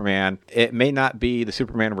of Superman, it may not be the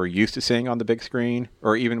Superman we're used to seeing on the big screen,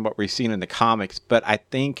 or even what we've seen in the comics, but I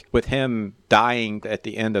think with him dying at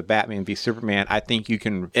the end of Batman v Superman, I think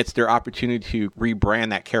it's their opportunity to rebrand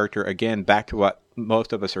that character again back to what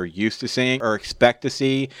most of us are used to seeing or expect to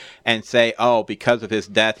see, and say, oh, because of his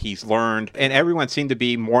death, he's learned. And everyone seemed to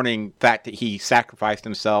be mourning the fact that he sacrificed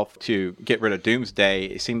himself to get rid of Doomsday.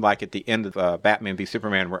 It seemed like at the end of Batman v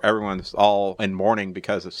Superman, where everyone's all in mourning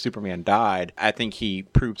because of Superman died, I think he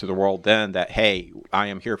proved to the world then that, hey, I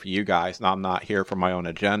am here for you guys, and I'm not here for my own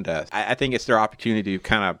agenda. I think it's their opportunity to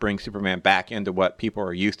kind of bring Superman back into what people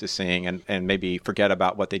are used to seeing and maybe forget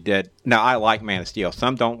about what they did. Now, I like Man of Steel.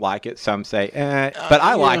 Some don't like it. Some say, it, but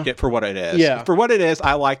I liked it for what it is. Yeah. For what it is,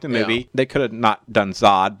 I liked the movie. Yeah. They could have not done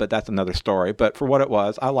Zod, but that's another story. But for what it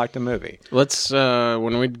was, I liked the movie. Let's,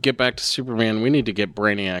 when we get back to Superman, we need to get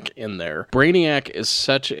Brainiac in there. Brainiac is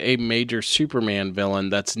such a major Superman villain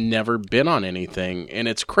that's never been on anything, and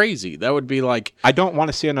it's crazy. That would be like... I don't want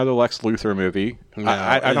to see another Lex Luthor movie. No,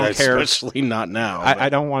 I don't care. Especially not now. I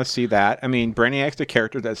don't want to see that. I mean, Brainiac's a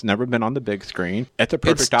character that's never been on the big screen. It's a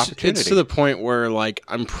perfect opportunity. It's to the point where, like,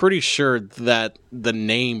 I'm pretty sure that the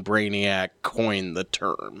name Brainiac coined the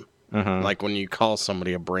term. Like, when you call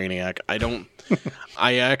somebody a Brainiac,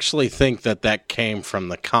 I actually think that came from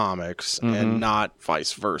the comics and not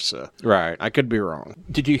vice versa. Right. I could be wrong.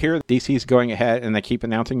 Did you hear DC's going ahead and they keep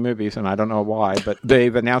announcing movies, and I don't know why, but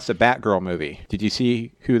they've announced a Batgirl movie. Did you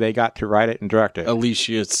see who they got to write it and direct it?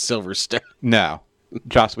 Alicia Silverstone. No.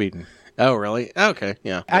 Joss Whedon. Oh, really? Okay,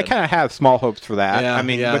 yeah. I kind of have small hopes for that. Yeah, I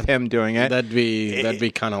mean, with him doing it. That'd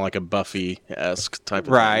be kind of like a Buffy-esque type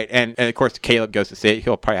of right. thing. And of course, Caleb goes to see it.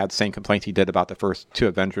 He'll probably have the same complaints he did about the first two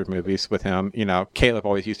Avengers movies with him. You know, Caleb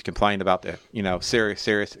always used to complain about the,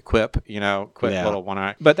 serious quip, little one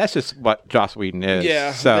eye. But that's just what Joss Whedon is.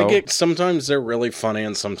 Yeah. So sometimes they're really funny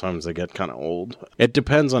and sometimes they get kind of old. It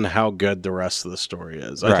depends on how good the rest of the story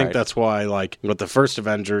is. I think that's why, like, with the first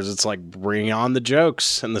Avengers, it's like, bring on the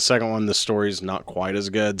jokes. And the second one, the story's not quite as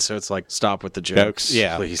good, so it's like, stop with the jokes.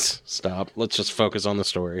 Yeah. Please stop. Let's just focus on the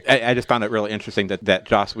story. I just found it really interesting that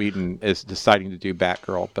Joss Whedon is deciding to do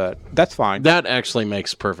Batgirl, but that's fine. That actually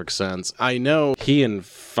makes perfect sense. I know he and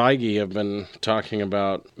Feige have been talking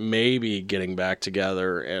about maybe getting back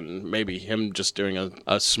together and maybe him just doing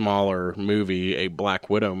a smaller movie, a Black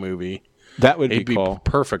Widow movie. That would be cool.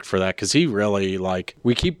 Perfect for that, because he really,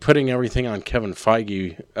 we keep putting everything on Kevin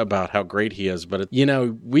Feige about how great he is, but,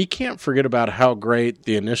 we can't forget about how great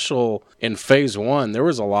the initial, in phase one, there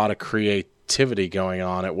was a lot of creativity going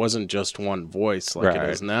on. It wasn't just one voice like it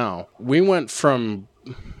is now. We went from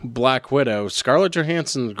Black Widow, Scarlett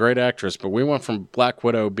Johansson's a great actress, but we went from Black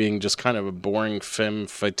Widow being just kind of a boring femme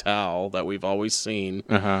fatale that we've always seen,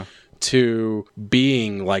 to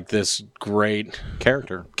being like this great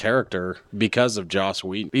character because of Joss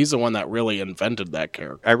Whedon. He's the one that really invented that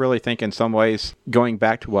character. I really think in some ways, going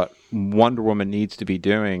back to what Wonder Woman needs to be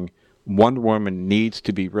doing, Wonder Woman needs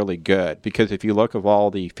to be really good, because if you look of all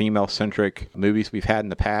the female-centric movies we've had in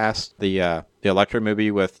the past, the Elektra movie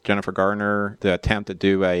with Jennifer Garner, the attempt to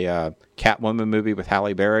do a Catwoman movie with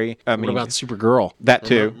Halle Berry. What about Supergirl? That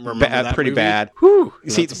too. Remember that pretty movie? bad. Whew.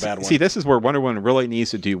 See, That's a bad one. See, this is where Wonder Woman really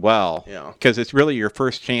needs to do well. Yeah. Because it's really your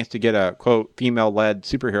first chance to get a, quote, female-led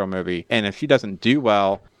superhero movie. And if she doesn't do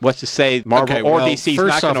well, let's just say Marvel or DC's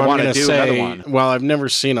not going to want to do another one. Well, I've never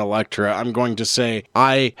seen Elektra. I'm going to say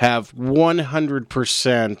I have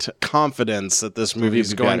 100% confidence that this movie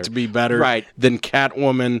is going to be better than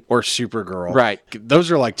Catwoman or Supergirl. Right.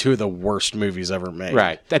 Those are like two of the worst movies ever made.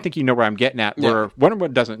 Right. I think you know where I'm getting at. Where Wonder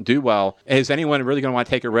Woman doesn't do well, is anyone really going to want to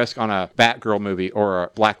take a risk on a Batgirl movie or a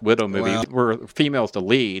Black Widow movie where female's the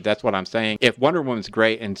lead? That's what I'm saying. If Wonder Woman's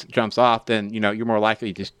great and jumps off, then you're more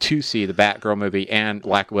likely just to see the Batgirl movie and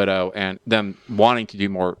Black Widow and them wanting to do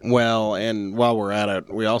more. Well, and while we're at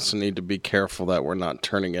it, we also need to be careful that we're not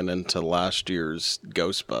turning it into last year's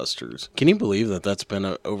Ghostbusters. Can you believe that that's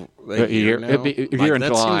been over a year now? It'd be a year in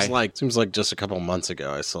July. Seems like just a couple months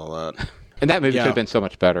ago I saw that. And that movie could have been so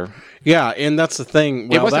much better. Yeah, and that's the thing.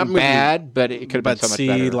 Well, it wasn't that movie, bad, but it could have been so much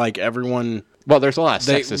better. Like everyone... Well, there's a lot of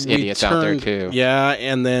sexist idiots out there, too. Yeah,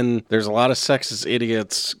 and then there's a lot of sexist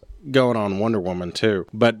idiots going on Wonder Woman, too.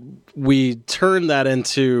 But we turn that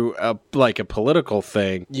into a political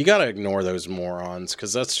thing. You got to ignore those morons,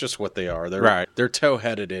 because that's just what they are. They're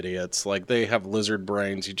toe-headed idiots. Like, they have lizard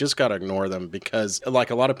brains. You just got to ignore them, because, a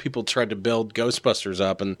lot of people tried to build Ghostbusters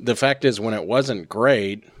up, and the fact is, when it wasn't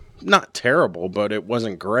great... Not terrible, but it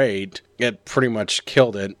wasn't great. It pretty much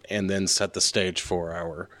killed it and then set the stage for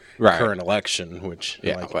our current election, which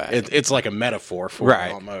it's like a metaphor for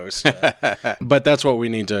it almost. But that's what we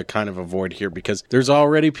need to kind of avoid here, because there's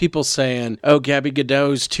already people saying, oh, Gabby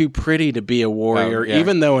Godot's too pretty to be a warrior,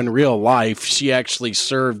 even though in real life she actually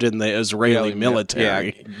served in the Israeli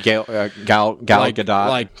military. Gal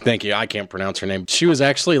Gadot. Thank you. I can't pronounce her name. She was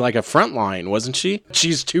actually like a frontline, wasn't she?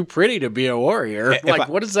 She's too pretty to be a warrior.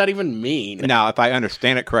 What does that even mean? Now, if I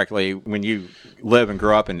understand it correctly, when you live and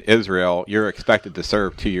grow up in Israel, you're expected to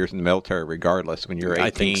serve 2 years in the military regardless. When you're 18, I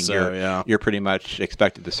think so, you're pretty much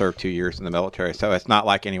expected to serve 2 years in the military. So it's not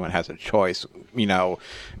like anyone has a choice,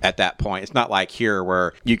 at that point. It's not like here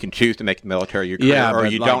where you can choose to make the military your career or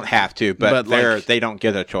you don't have to, but they don't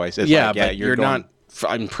get a choice. It's you're not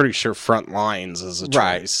I'm pretty sure Front Lines is a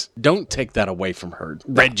Right. choice. Don't take that away from her,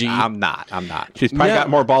 Reggie. I'm not. She's probably got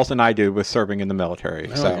more balls than I do with serving in the military.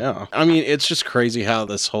 Oh, so yeah. I mean, it's just crazy how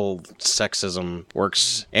this whole sexism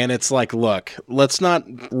works. And it's like, look, let's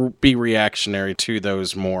not be reactionary to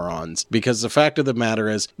those morons, because the fact of the matter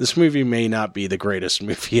is this movie may not be the greatest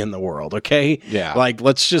movie in the world, okay? Yeah. Like,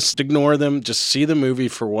 let's just ignore them, just see the movie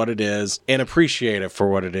for what it is and appreciate it for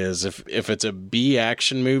what it is. If it's a B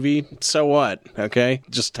action movie, so what, okay?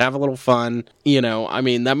 Just have a little fun. You know, I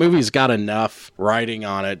mean, that movie's got enough writing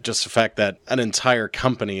on it, just the fact that an entire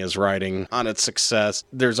company is writing on its success.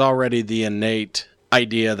 There's already the innate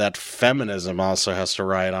idea that feminism also has to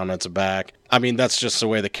ride on its back. I mean, that's just the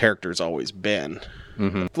way the character's always been.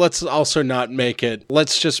 Mm-hmm. Let's also not make it,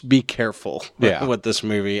 let's just be careful with this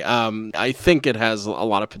movie. I think it has a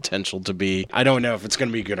lot of potential to be, I don't know if it's going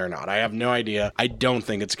to be good or not. I have no idea. I don't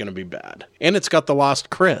think it's going to be bad. And it's got the lost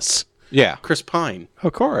Chris. Yeah. Chris Pine.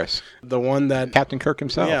 Of course. The one that... Captain Kirk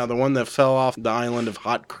himself. Yeah, the one that fell off the island of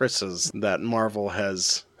hot Chris's that Marvel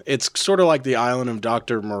has... It's sort of like the island of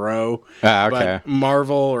Dr. Moreau. Okay. But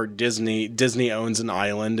Marvel or Disney owns an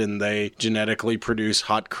island and they genetically produce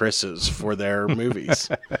hot Chris's for their movies.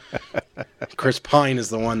 Chris Pine is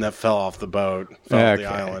the one that fell off the boat, off the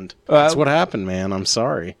island. That's what happened, man. I'm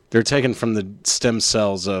sorry. They're taken from the stem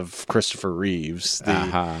cells of Christopher Reeves.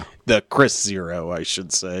 The Chris Zero, I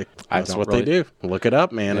should say. That's what they do. Look it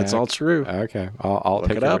up, man. It's all true. Okay. I'll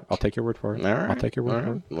take it up. I'll take your word for it. All right. I'll take your word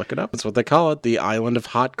for it. Look it up. That's what they call it. The Island of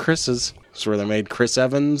Hot Chris's. That's where they made Chris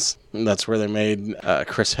Evans. That's where they made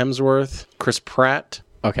Chris Hemsworth, Chris Pratt.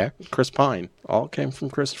 Okay. Chris Pine. All came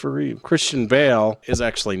from Christopher Reeve. Christian Bale is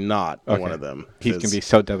actually not one of them. He's going to be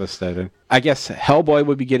so devastated. I guess Hellboy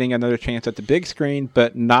would be getting another chance at the big screen,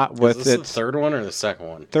 but not with Is this the third one or the second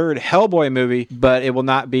one? Third Hellboy movie, but it will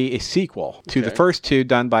not be a sequel to the first two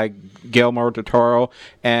done by Guillermo del Toro,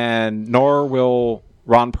 and nor will...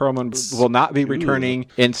 Ron Perlman will not be returning.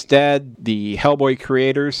 Instead, the Hellboy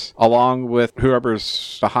creators, along with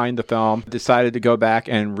whoever's behind the film, decided to go back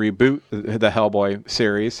and reboot the Hellboy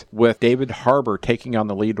series with David Harbour taking on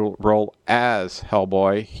the lead role as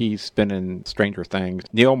Hellboy. He's been in Stranger Things.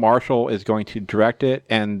 Neil Marshall is going to direct it,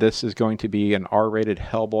 and this is going to be an R-rated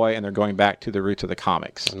Hellboy, and they're going back to the roots of the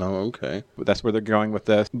comics. Oh, okay. That's where they're going with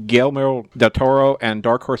this. Guillermo del Toro and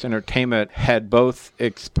Dark Horse Entertainment had both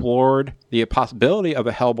explored the possibility of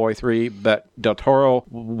a Hellboy 3, but Del Toro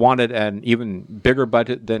wanted an even bigger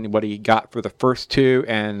budget than what he got for the first two,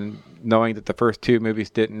 and knowing that the first two movies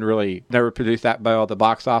never produced that well at the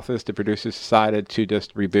box office, the producers decided to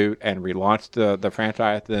just reboot and relaunch the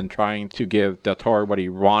franchise, then trying to give Del Toro what he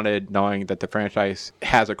wanted, knowing that the franchise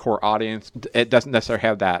has a core audience. It doesn't necessarily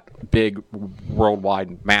have that big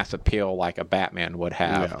worldwide mass appeal like a Batman would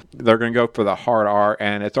have. Yeah. They're going to go for the hard R,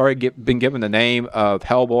 and it's already been given the name of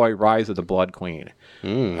Hellboy Rise of the Blood Queen.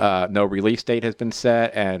 No release date has been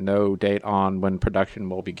set, and no date on when production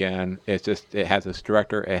will begin. It's just, it has its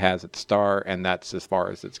director, it has its star, and that's as far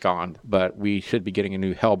as it's gone. But we should be getting a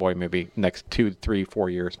new Hellboy movie next 2, 3, 4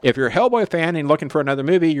 years. If you're a Hellboy fan and looking for another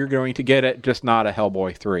movie, you're going to get it, just not a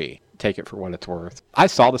Hellboy 3. Take it for what it's worth. I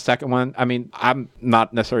saw the second one. I mean, I'm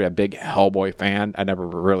not necessarily a big Hellboy fan. I never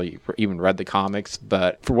really even read the comics,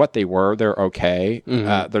 but for what they were, they're okay.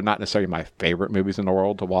 Mm-hmm. They're not necessarily my favorite movies in the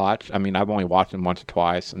world to watch. I mean, I've only watched them once or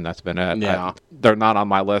twice, and that's been it. Yeah. They're not on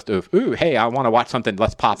my list of, ooh, hey, I want to watch something,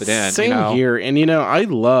 let's pop it in. Same here. And, I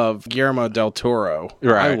love Guillermo del Toro.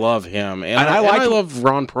 Right. I love him. And I love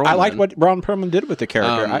Ron Perlman. I liked what Ron Perlman did with the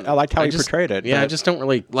character. I liked how he portrayed it. Yeah, I just don't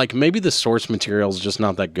really, maybe the source material is just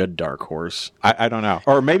not that good, Dark Horse. I don't know.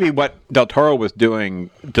 Or maybe what Del Toro was doing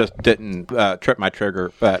just didn't trip my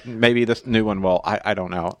trigger, but maybe this new one will. I don't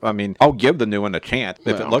know. I mean, I'll give the new one a chance.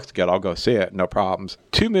 If it looks good, I'll go see it. No problems.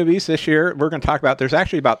 2 movies this year we're going to talk about. There's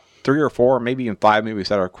actually about 3 or 4, maybe even 5 movies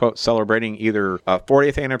that are, quote, celebrating either a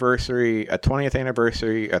 40th anniversary, a 20th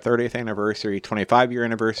anniversary, a 30th anniversary, 25-year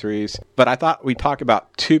anniversaries. But I thought we'd talk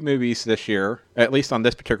about 2 movies this year, at least on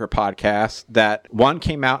this particular podcast, that one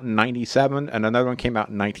came out in 97 and another one came out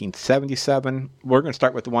in 1977. We're going to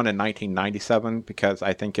start with the one in 1997 because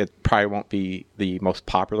I think it probably won't be the most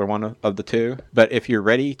popular one of the 2. But if you're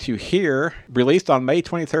ready to hear, released on May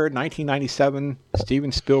 23rd, 1997,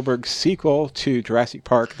 Steven Spielberg's sequel to Jurassic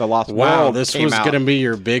Park: The Lost Wow, World this came was out. going to be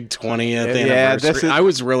your big 20th Yeah, anniversary. this is- I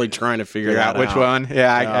was really trying to figure that out. Which one?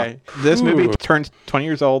 Yeah, Yeah. this movie Ooh. turns 20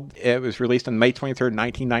 years old. It was released on May 23rd,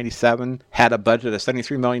 1997. Had a budget of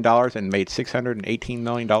 $73 million and made $618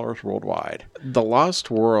 million worldwide. The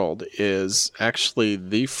Lost World is actually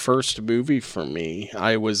the first movie for me.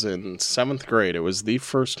 I was in 7th grade. It was the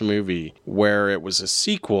first movie where it was a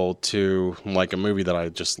sequel to like a movie that I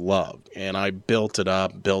just loved. And I built it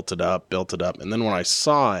up. And then when I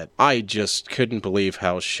saw it, I just couldn't believe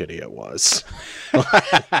how shitty it was.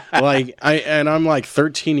 I'm like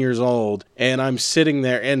 13 years old and I'm sitting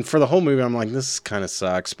there, and for the whole movie I'm like, this kind of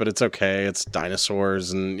sucks, but it's okay. It's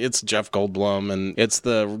dinosaurs and it's Jeff Goldblum and it's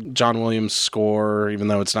the John Williams score, even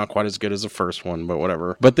though it's not quite as good as the first one, but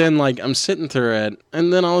whatever. But then like I'm sitting through it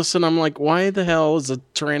and then all of a sudden I'm like, why the hell is a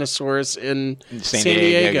Tyrannosaurus in San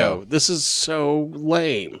Diego? This is so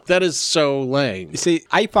lame. That is so lame. See,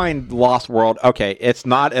 I find Lost World, okay, it's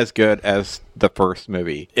not as good as the first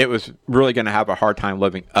movie. It was really going to have a hard time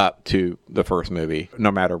living up to the first movie,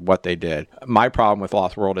 no matter what they did. My problem with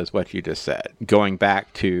Lost World is what you just said, going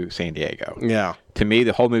back to San Diego. Yeah. To me,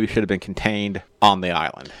 the whole movie should have been contained on the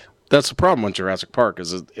island. That's the problem with Jurassic Park,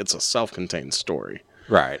 is it's a self-contained story.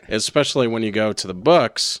 Right. Especially when you go to the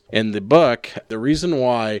books. In the book, the reason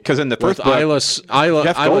why... Because in the first with book, Isla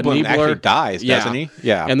Jeff Isla Goldblum Nibbler, actually dies, doesn't he?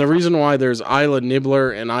 Yeah. And the reason why there's Isla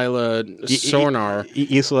Nibbler and Isla Sornar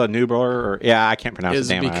Isla Nublar, or I can't pronounce is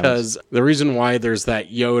the damn because the reason why there's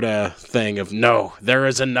that Yoda thing of, no, there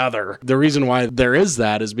is another. The reason why there is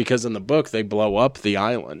that is because in the book, they blow up the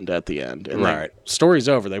island at the end. And Right. Story's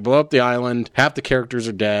over. They blow up the island. Half the characters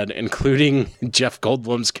are dead, including Jeff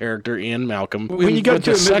Goldblum's character, Ian Malcolm. When you go with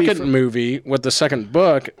to the a movie second movie, with the second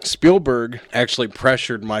book, Spielberg actually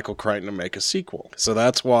pressured Michael Crichton to make a sequel. So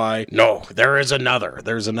that's why, no, there is another.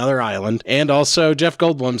 There's another island. And also, Jeff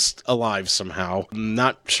Goldblum's alive somehow.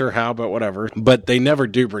 Not sure how, but whatever. But they never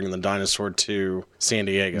do bring the dinosaur to San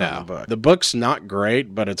Diego in the book. The book's not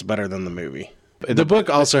great, but it's better than the movie. The book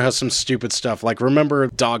also has some stupid stuff. Like, remember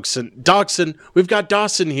Dodgson? We've got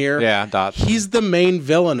Dawson here. Yeah, Dodgson. He's the main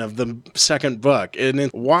villain of the second book. And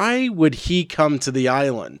why would he come to the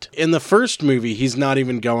island? In the first movie, he's not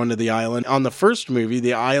even going to the island. On the first movie,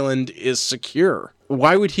 the island is secure.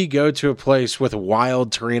 Why would he go to a place with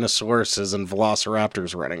wild Tyrannosauruses and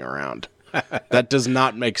velociraptors running around? That does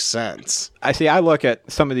not make sense. I look at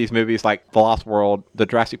some of these movies like The Lost World, the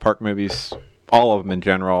Jurassic Park movies, all of them in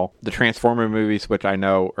general, the Transformer movies, which I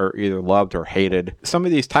know are either loved or hated. Some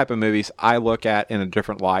of these type of movies I look at in a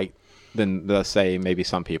different light than, let's say, maybe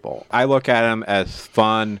some people. I look at them as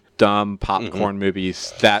fun, dumb popcorn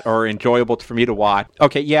movies that are enjoyable for me to watch.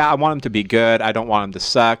 Okay, yeah, I want them to be good. I don't want them to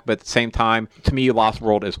suck, but at the same time, to me, Lost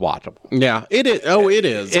World is watchable. Yeah, it is. Oh, it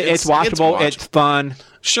is. It's watchable. It's fun.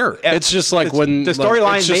 Sure. It's just like when the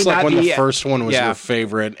storyline it's just may like not when be the first one was yeah. your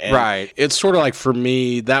favorite. And Right. It's sort of like, for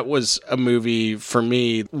me, that was a movie, for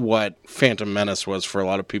me, what Phantom Menace was for a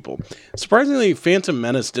lot of people. Surprisingly, Phantom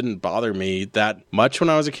Menace didn't bother me that much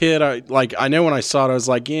when I was a kid. I know when I saw it, I was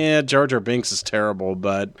like, yeah, Jar Jar Binks is terrible,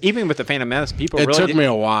 but even with the Phantom Menace, it took me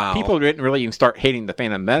a while. People didn't really even start hating the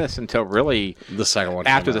Phantom Menace until really the second one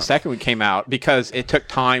after came the out. second one came out, because it took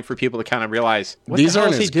time for people to kind of realize what These the hell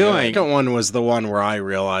aren't is he as good. doing. The second one was the one where I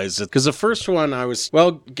realized it, because the first one I was,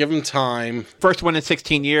 well, give him time. First one in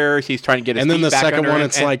 16 years, he's trying to get his And then feet the back second under one, him,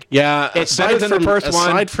 it's and like, yeah, it's better than the first one.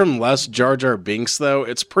 Aside from less Jar Jar Binks, though,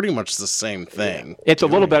 it's pretty much the same thing. It's a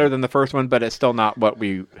little better than the first one, but it's still not what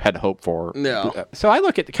we had hoped for. No. So I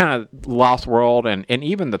look at the kind of Lost World and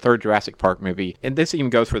even the third Jurassic Park movie, and this even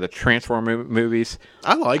goes for the Transformer movies.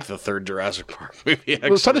 I like the third Jurassic Park movie, actually.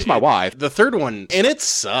 Well, so does my wife. The third one, and it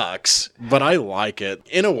sucks, but I like it.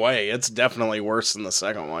 In a way, it's definitely worse than the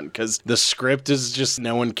second one, because the script is just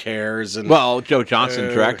no one cares. And Well, Joe Johnston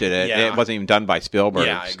directed it. yeah. It wasn't even done by Spielberg.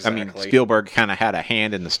 Yeah, I mean, exactly. Spielberg kind of had a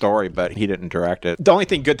hand in the story, but he didn't direct it. The only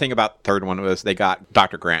good thing about the third one was they got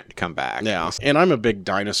Dr. Grant to come back. Yeah, and I'm a big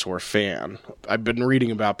dinosaur fan. I've been reading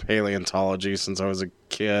about paleontology since I was a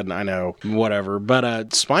kid. I know, whatever. But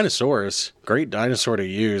Spinosaurus, great dinosaur to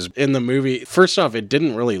use. In the movie, first off, it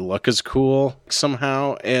didn't really look as cool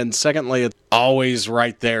somehow. And secondly, it's always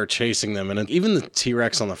right there chasing them. And even the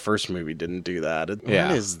T-Rex on the first movie didn't do that. Yeah.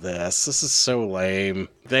 What is this? This is so lame.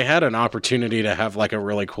 They had an opportunity to have like a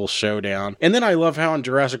really cool showdown. And then I love how in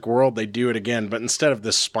Jurassic World they do it again, but instead of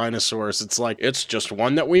this Spinosaurus, it's like, it's just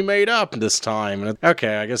one that we made up this time. And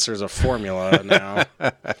okay, I guess there's a formula now.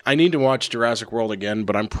 I need to watch Jurassic World again one,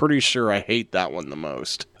 but I'm pretty sure I hate that one the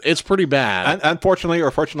most. It's pretty bad. Unfortunately, or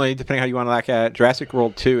fortunately, depending how you want to look at it, Jurassic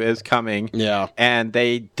World 2 is coming. Yeah. And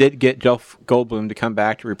they did get Jeff Goldblum to come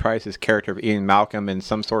back to reprise his character of Ian Malcolm in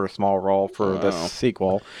some sort of small role for the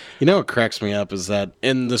sequel. You know what cracks me up is that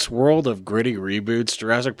in this world of gritty reboots,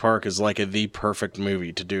 Jurassic Park is like the perfect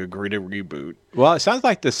movie to do a gritty reboot. Well, it sounds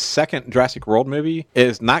like the second Jurassic World movie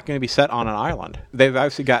is not going to be set on an island. They've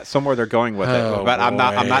obviously got somewhere they're going with it, but I'm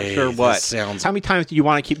not sure what. How many times do you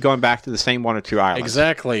want to keep going back to the same one or two islands?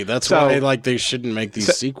 Exactly. That's why they shouldn't make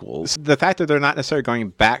these sequels. The fact that they're not necessarily going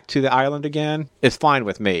back to the island again is fine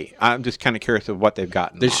with me. I'm just kind of curious of what they've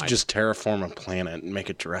got in mind. They should just terraform a planet and make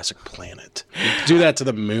it Jurassic Planet. Do that to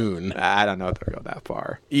the moon. I don't know if they'll go that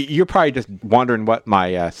far. You're probably just wondering what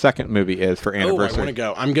my second movie is for anniversary. Oh, I want to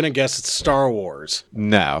go. I'm going to guess it's Star Wars.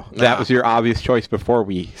 No. That was your obvious choice before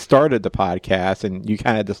we started the podcast, and you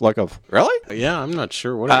kind of just look of, really? Yeah, I'm not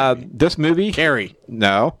sure. What this movie... Carrie.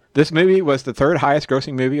 No. This movie was the third highest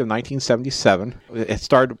grossing movie of 1977. It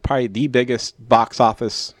starred probably the biggest box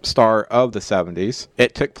office star of the 70s.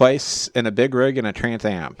 It took place in a big rig in a Trans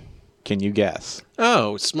Am. Can you guess?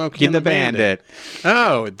 Oh, Smokey and the Bandit. Bandit.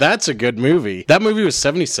 Oh, that's a good movie. That movie was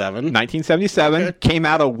 77. 1977. Okay. Came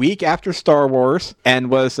out a week after Star Wars and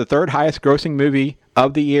was the third highest grossing movie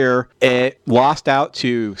of the year. It lost out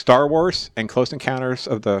to Star Wars and Close Encounters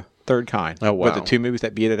of the Third Kind. Oh, wow. Were the two movies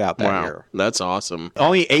that beat it out that year. That's awesome.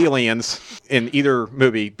 Only Aliens in either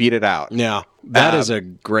movie beat it out. Yeah. That is a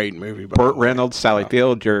great movie. Burt Reynolds, Sally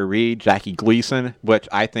Field, Jerry Reed, Jackie Gleason, which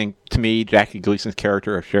I think, to me, Jackie Gleason's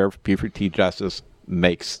character of Sheriff Buford T. Justice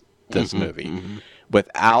makes this movie. Mm-hmm.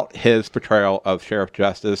 Without his portrayal of Sheriff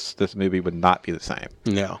Justice, this movie would not be the same.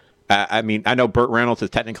 No. I mean, I know Burt Reynolds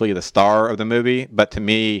is technically the star of the movie, but to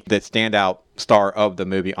me, the standout star of the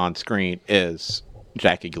movie on screen is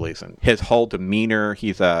Jackie Gleason. His whole demeanor,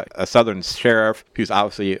 he's a southern sheriff who's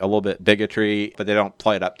obviously a little bit bigotry, but they don't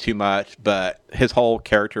play it up too much. But his whole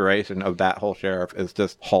characterization of that whole sheriff is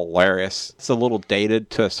just hilarious. It's a little dated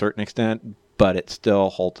to a certain extent, but it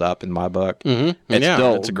still holds up in my book. Mm-hmm.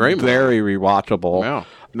 It's a great movie. Very rewatchable. Wow.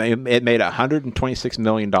 It made $126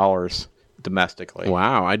 million domestically.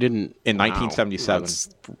 Wow, I didn't... In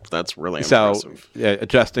 1977. That's really impressive. So,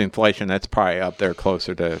 adjusting inflation, that's probably up there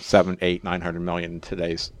closer to 700, 800, 900 million in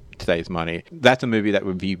today's money. That's a movie that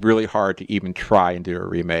would be really hard to even try and do a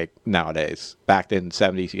remake nowadays. Back then in the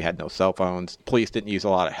 70s, you had no cell phones. Police didn't use a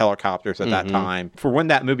lot of helicopters at that time. For when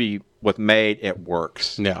that movie was made, it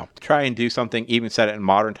works. Yeah. Try and do something, even set it in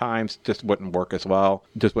modern times, just wouldn't work as well.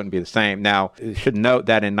 Just wouldn't be the same. Now, you should note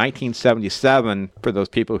that in 1977, for those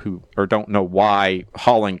people who don't know why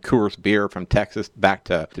hauling Coors beer from Texas back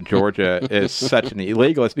to Georgia is such an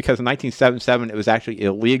illegal, it's because in 1977, it was actually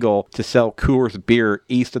illegal to sell Coors beer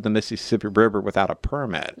east of the Mississippi River without a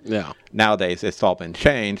permit. Yeah. Nowadays, it's all been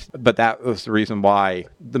changed, but that was the reason why,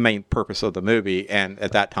 the main purpose of the movie, and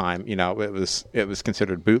at that time, it was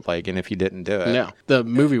considered bootlegging if you didn't do it. Yeah, the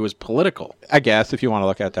movie was political. I guess, if you want to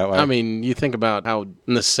look at it that way. I mean, you think about how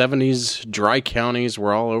in the 70s, dry counties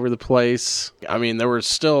were all over the place. I mean, there were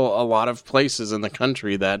still a lot of places in the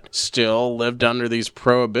country that still lived under these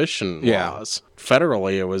prohibition laws.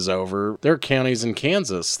 Federally, it was over. There are counties in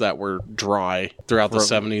Kansas that were dry throughout the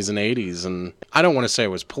 70s and 80s. And I don't want to say it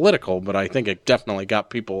was political, but I think it definitely got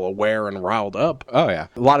people aware and riled up. Oh, yeah.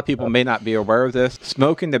 A lot of people may not be aware of this.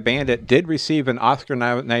 Smokey and the Bandit did receive an Oscar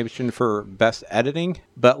nomination for Best Editing,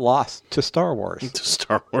 but lost to Star Wars. To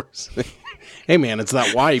Star Wars. Hey, man, it's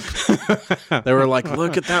that wipe. They were like,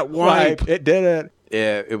 look at that wipe. It did it.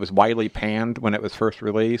 It was widely panned when it was first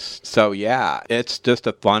released. So, yeah, it's just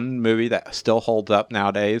a fun movie that still holds up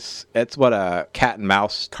nowadays. It's what a cat and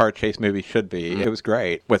mouse car chase movie should be. Mm-hmm. It was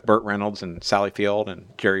great with Burt Reynolds and Sally Field and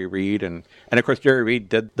Jerry Reed. And of course, Jerry Reed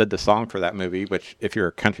did the song for that movie, which if you're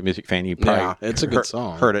a country music fan, you probably it's a good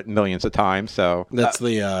song. Heard it millions of times. So that's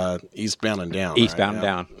the Eastbound and Down. Eastbound and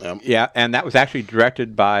Down. Yep. Yeah, and that was actually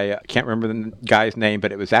directed by, I can't remember the guy's name,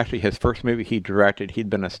 but it was actually his first movie he directed. He'd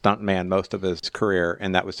been a stuntman most of his career,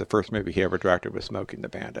 and that was the first movie he ever directed, was Smokey and the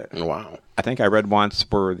Bandit. Wow. I think I read once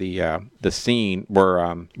where the scene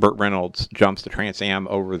where Burt Reynolds jumps the Trans Am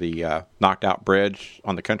over the knocked out bridge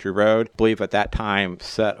on the country road, I believe at that time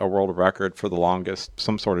set a world record for the longest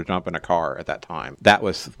some sort of jump in a car at that time. That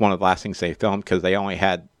was one of the last things they filmed because they only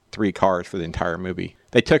had 3 cars for the entire movie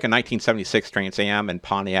They took a 1976 Trans Am, and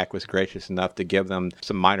Pontiac was gracious enough to give them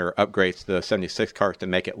some minor upgrades to the 76 cars to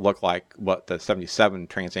make it look like what the 77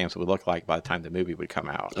 Trans Ams would look like by the time the movie would come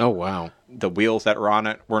out. Oh, wow. The wheels that were on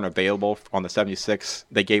it weren't available on the 76.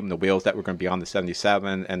 They gave them the wheels that were going to be on the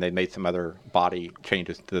 77, and they made some other body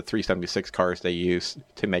changes to the 376 cars they used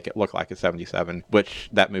to make it look like a 77, which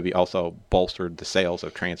that movie also bolstered the sales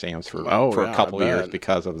of Trans Ams for a couple of years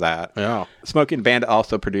because of that. Yeah. Smokey and the Bandit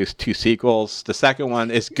also produced 2 sequels. The second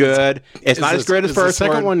one is good. It's not as good as the first one.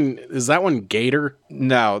 The second one, is that one Gator?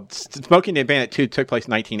 No. Smokey and the Bandit 2 took place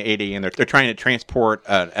in 1980, and they're trying to transport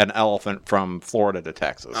an elephant from Florida to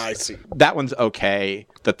Texas. I see. That one's okay.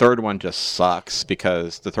 The third one just sucks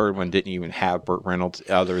because the third one didn't even have Burt Reynolds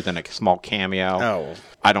other than a small cameo. Oh.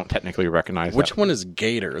 I don't technically recognize Which one is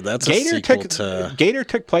Gator? That's Gator a sequel to... Gator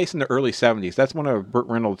took place in the early 70s. That's one of Burt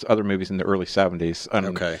Reynolds' other movies in the early 70s.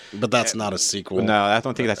 Okay. But that's not a sequel. No, I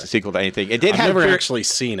don't think that's a sequel to anything. It did I've never actually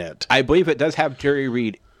seen it. I believe it does have Jerry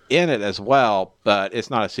Reed in it as well, but it's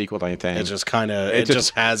not a sequel to anything. It just kind of it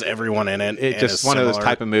just has everyone in it. It's just one of those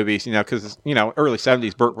type of movies, because early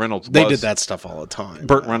 70s Burt Reynolds they did that stuff all the time.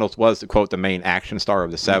 Burt Reynolds was, to quote, the main action star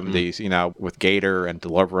of the 70s, with Gator and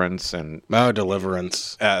Deliverance and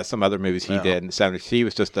Deliverance. Some other movies he did in the 70s. He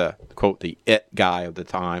was just the quote the it guy of the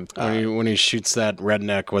time. When he shoots that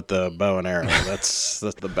redneck with the bow and arrow, that's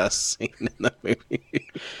the best scene in the movie.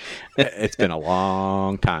 It's been a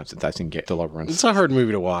long time since I've seen Deliverance. It's a hard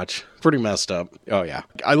movie to watch. Pretty messed up. Oh, yeah.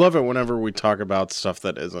 I love it whenever we talk about stuff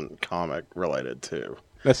that isn't comic related, too.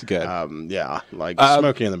 That's good. Yeah,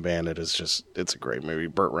 Smokey and the Bandit it's a great movie.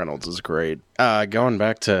 Burt Reynolds is great. Going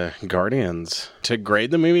back to Guardians, to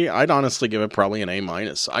grade the movie, I'd honestly give it probably an A-.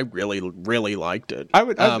 I really, really liked it.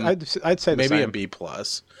 I'd say maybe the a same. B+.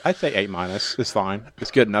 I'd say A-. It's fine.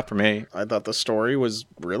 It's good enough for me. I thought the story was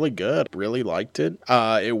really good. Really liked it.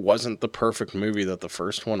 It wasn't the perfect movie that the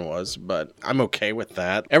first one was, but I'm okay with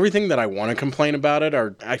that. Everything that I want to complain about it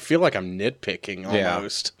I feel like I'm nitpicking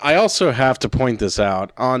almost. Yeah. I also have to point this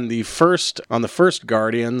out. On the first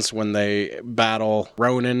Guardians, when they battle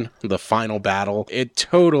Ronan, the final battle, it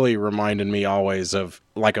totally reminded me always of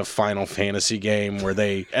like a Final Fantasy game where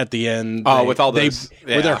they, at the end,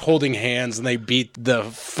 where they're holding hands and they beat the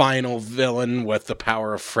final villain with the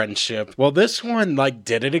power of friendship. Well, this one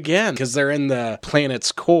did it again because they're in the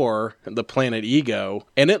planet's core, the planet Ego,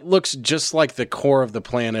 and it looks just like the core of the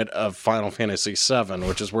planet of Final Fantasy VII,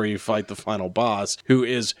 which is where you fight the final boss, who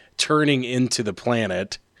is turning into the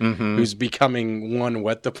planet. Mm-hmm. Who's becoming one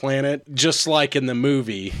with the planet, just like in the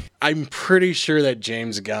movie. I'm pretty sure that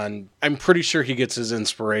James Gunn, he gets his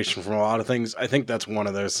inspiration from a lot of things. I think that's one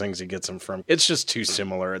of those things he gets them from. It's just too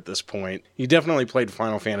similar at this point. He definitely played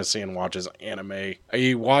Final Fantasy and watches anime.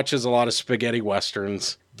 He watches a lot of spaghetti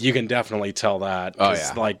westerns. You can definitely tell that. Oh,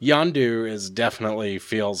 yeah. Yondu definitely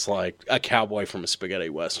feels like a cowboy from a spaghetti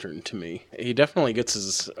western to me. He definitely gets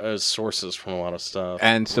his sources from a lot of stuff.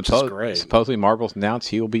 And supposedly Marvel's announced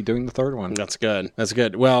he will be doing the third one. That's good. That's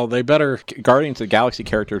good. Well, they better... Guardians of the Galaxy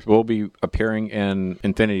characters will be appearing in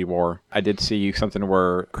Infinity War. I did see something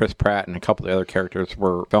where Chris Pratt and a couple of other characters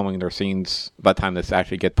were filming their scenes by the time this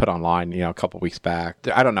actually gets put online, a couple weeks back.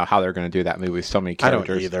 I don't know how they're going to do that movie with so many characters.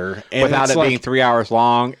 I don't either. And without it being 3 hours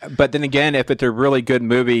long. But then again, if it's a really good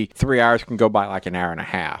movie, 3 hours can go by like an hour and a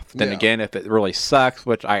half. Then again, if it really sucks,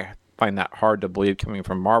 which I find that hard to believe coming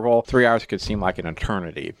from Marvel, 3 hours could seem like an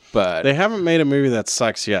eternity. But they haven't made a movie that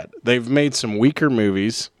sucks yet. They've made some weaker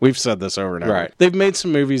movies. We've said this over and over. Right. They've made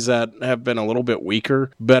some movies that have been a little bit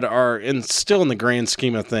weaker, but are still in the grand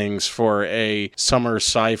scheme of things for a summer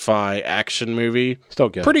sci-fi action movie. Still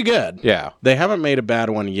good. Pretty good. Yeah. They haven't made a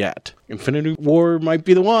bad one yet. Infinity War might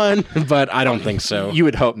be the one, but I don't think so. You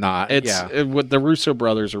would hope not. The Russo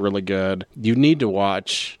brothers are really good. You need to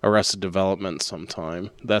watch Arrested Development sometime.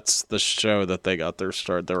 That's the show that they got their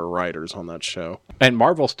start. They were writers on that show. And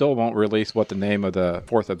Marvel still won't release what the name of the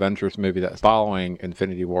fourth Avengers movie that's following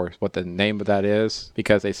Infinity War, what the name of that is,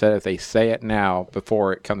 because they said if they say it now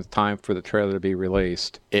before it comes time for the trailer to be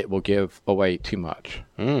released, it will give away too much.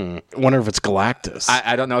 I wonder if it's Galactus.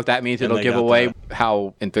 I don't know if that means it'll give away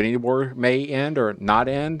how Infinity War may end or not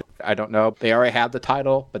end. I don't know. They already have the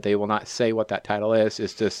title, but they will not say what that title is.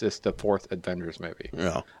 It's the fourth Avengers movie.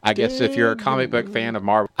 Yeah. I guess if you're a comic book fan of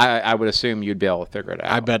Marvel, I would assume you'd be able to figure it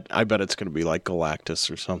out. I bet it's going to be like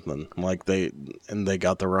Galactus or something. Like they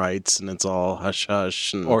got the rights and it's all hush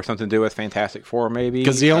hush. Or something to do with Fantastic Four, maybe.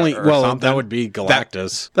 Because that would be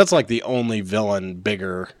Galactus. That's like the only villain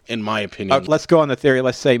bigger, in my opinion. Let's go on the theory.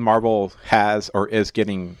 Let's say Marvel has or is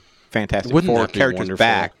getting Fantastic Wouldn't Four that be characters wonderful?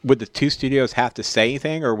 back, would the two studios have to say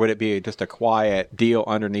anything, or would it be just a quiet deal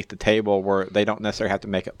underneath the table where they don't necessarily have to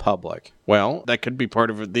make it public? Well, that could be part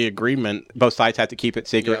of the agreement. Both sides have to keep it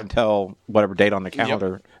secret Yeah. until whatever date on the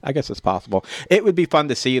calendar. I guess it's possible. It would be fun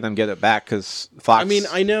to see them get it back because Fox. I mean,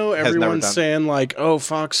 I know has never everyone's done- saying like, "Oh,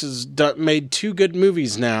 Fox has made 2 good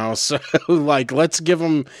movies now, so like, let's give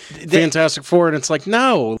them Fantastic Four." And it's like,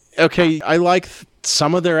 no, okay, I like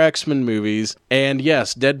some of their X-Men movies, and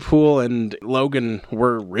yes, Deadpool and Logan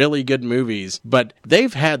were really good movies, but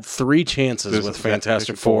they've had 3 chances with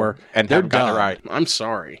Fantastic Four, and they're haven't gotten it done. right. I'm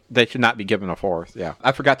sorry. They should not be given a fourth. Yeah,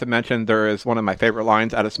 I forgot to mention there is one of my favorite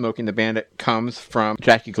lines out of Smoking the Bandit comes from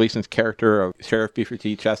Jackie Gleason's character of Sheriff Beaver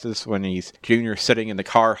T. Justice when he's Junior sitting in the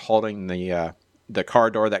car holding the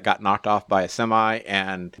car door that got knocked off by a semi,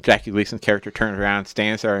 and Jackie Gleason's character turns around,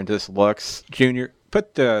 stands there, and just looks. Junior,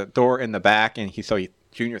 put the door in the back, and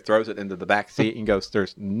Junior throws it into the back seat and goes,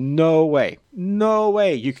 "There's no way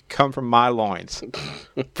you could come from my loins.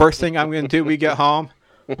 First thing I'm going to do when we get home,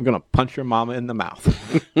 I'm going to punch your mama in the mouth."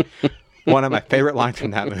 One of my favorite lines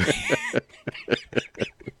from that movie.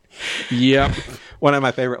 Yep. One of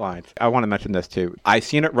my favorite lines. I want to mention this too. I've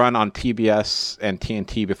seen it run on TBS and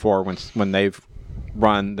TNT before when they've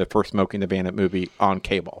run the first Smoking the Bandit movie on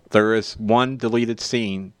cable. There is one deleted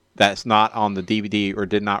scene that's not on the DVD or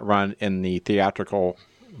did not run in the theatrical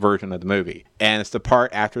version of the movie. And it's the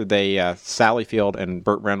part after they, Sally Field and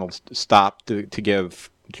Burt Reynolds stop to give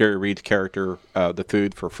Jerry Reed's character the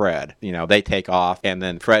food for Fred. You know, they take off, and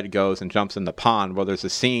then Fred goes and jumps in the pond. Well, there's a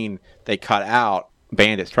scene they cut out.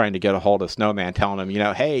 Bandit's trying to get a hold of Snowman, telling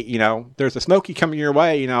him, hey, there's a Smokey coming your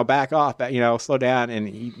way, back off, slow down. And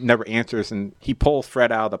he never answers, and he pulls Fred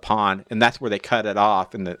out of the pond, and that's where they cut it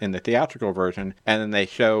off in the theatrical version. And then they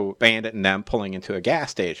show Bandit and them pulling into a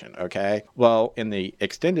gas station, okay? Well, in the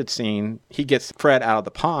extended scene, he gets Fred out of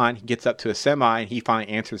the pond, he gets up to a semi, and he finally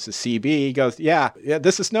answers the CB. He goes, yeah,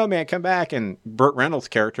 this is Snowman, come back. And Burt Reynolds'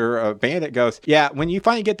 character, Bandit, goes, yeah, when you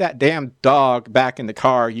finally get that damn dog back in the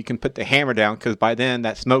car, you can put the hammer down, because by then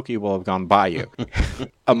that Smokey will have gone by you.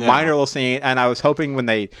 Minor little scene, and I was hoping when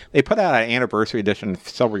they put out an anniversary edition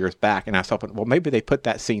several years back, and I was hoping, well, maybe they put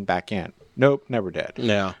that scene back in. Nope, never did.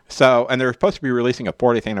 Yeah. So, and they're supposed to be releasing a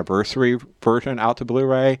 40th anniversary version out to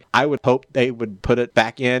Blu-ray. I would hope they would put it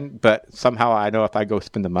back in, but somehow I know if I go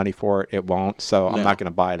spend the money for it, it won't. So I'm not going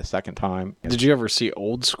to buy it a second time. Did you ever see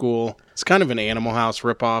Old School? It's kind of an Animal House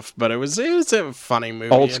ripoff, but it was a funny movie.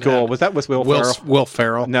 Old School, was that with Will Ferrell? Will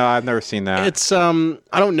Ferrell. No, I've never seen that. It's I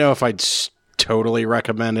don't know if I'd totally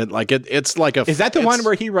recommend it. Like it's like a. Is that the one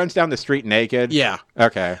where he runs down the street naked? Yeah.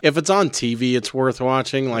 Okay. If it's on TV, it's worth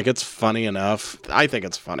watching. Like, it's funny enough. I think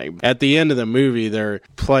it's funny. At the end of the movie, they're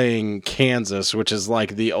playing Kansas, which is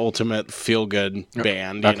like the ultimate feel-good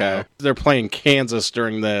band. You know? They're playing Kansas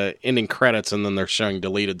during the ending credits, and then they're showing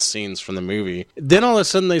deleted scenes from the movie. Then all of a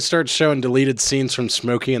sudden, they start showing deleted scenes from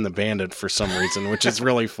Smokey and the Bandit for some reason, which is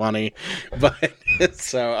really funny. But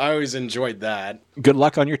so I always enjoyed that. Good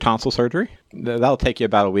luck on your tonsil surgery. That'll take you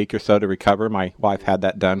about a week or so to recover. My wife had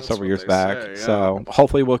that done several years back. Say, yeah. So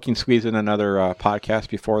hopefully we can squeeze in another podcast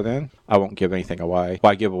before then. I won't give anything away.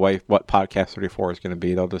 Why give away what Podcast 34 is going to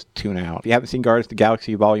be? They'll just tune out. If you haven't seen Guardians of the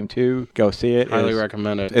Galaxy Volume 2, go see it. Highly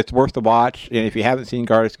recommend it. It's worth the watch. And if you haven't seen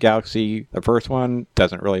Guardians of the Galaxy, the first one,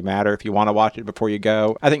 doesn't really matter. If you want to watch it before you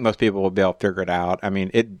go, I think most people will be able to figure it out. I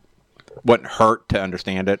mean, it wouldn't hurt to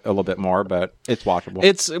understand it a little bit more, but it's watchable.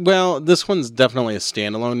 This one's definitely a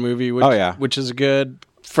standalone movie, which is good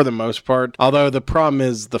for the most part. Although the problem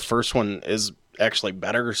is the first one is actually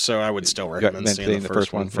better, so I would still recommend seeing the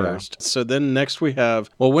first one first. Yeah. So then next we have,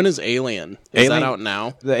 when is Alien? Is that out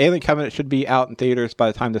now? The Alien Covenant should be out in theaters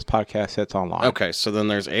by the time this podcast hits online. Okay, so then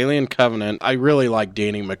there's Alien Covenant. I really like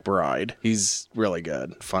Danny McBride. He's really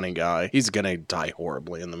good. Funny guy. He's going to die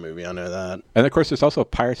horribly in the movie, I know that. And of course there's also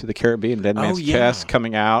Pirates of the Caribbean, Dead Man's Chest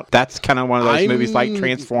coming out. That's kind of one of those movies like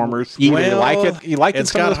Transformers. You like it. You like it.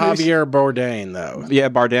 It's got Javier Bardem, though. Yeah,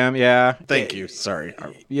 Bardem, yeah. Thank you. Sorry.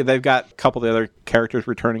 Yeah, they've got a couple of the other characters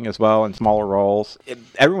returning as well in smaller roles.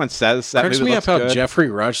 Everyone says that cracks movie me looks up how good. Jeffrey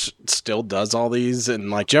Rush still does all these, and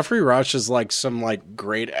like Jeffrey Rush is like some like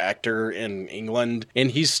great actor in England, and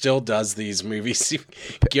he still does these movies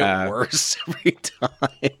get worse every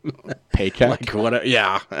time. Paycheck? Like what?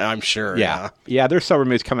 Yeah, I'm sure. Yeah. There's several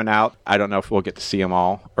movies coming out. I don't know if we'll get to see them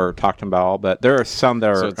all or talk to them about all, but there are some that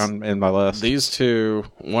are in my list. These two,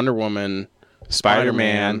 Wonder Woman,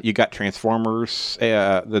 Spider-Man. You got Transformers,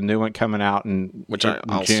 the new one coming out in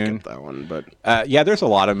I'll June. skip that one, but Yeah, there's a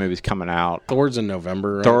lot of movies coming out. Thor's in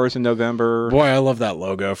November. Right? Thor's in November. Boy, I love that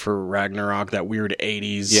logo for Ragnarok, that weird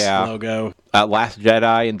 80s logo. Last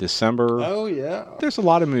Jedi in December. Oh, yeah. There's a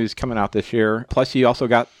lot of movies coming out this year. Plus, you also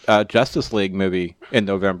got Justice League movie in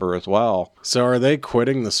November as well. So are they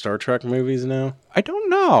quitting the Star Trek movies now? I don't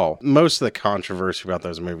know. Most of the controversy about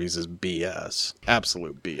those movies is BS.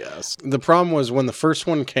 Absolute BS. The problem was when the first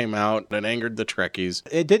one came out, it angered the Trekkies.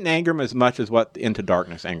 It didn't anger them as much as what Into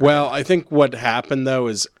Darkness angered Well, I think what happened, though,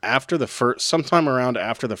 is sometime around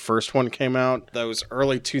after the first one came out, those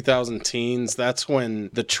early 2000 teens, that's when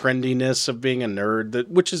the trendiness of being a nerd,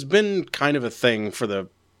 which has been kind of a thing for the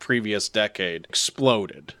previous decade,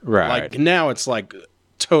 exploded. Right. Like, now it's like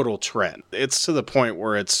total trend. It's to the point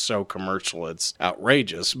where it's so commercial, it's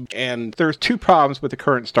outrageous. And there's two problems with the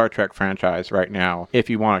current Star Trek franchise right now, if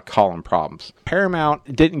you want to call them problems.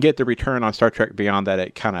 Paramount didn't get the return on Star Trek Beyond that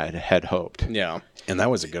it kind of had hoped. Yeah, and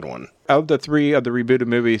that was a good one. Of the three of the rebooted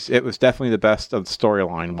movies, it was definitely the best of the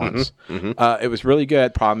storyline ones. It was really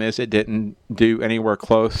good. Problem is, it didn't do anywhere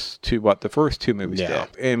close to what the first two movies did.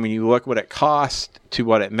 And when you look what it cost to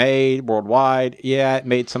what it made worldwide, yeah, it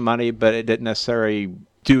made some money, but it didn't necessarily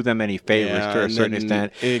do them any favors to a certain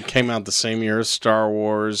extent. It came out the same year as Star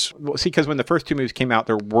Wars. Well, see, because when the first two movies came out,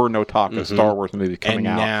 there were no talk of Star Wars movies coming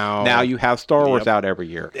out. Now you have Star Wars out every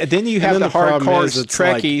year. And then you have the hardcore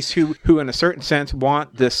Trekkies who, in a certain sense,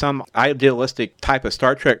 want some idealistic type of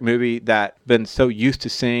Star Trek movie that been so used to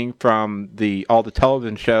seeing from all the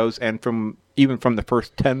television shows and even from the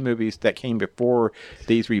first 10 movies that came before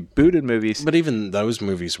these rebooted movies. But even those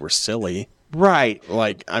movies were silly. Right.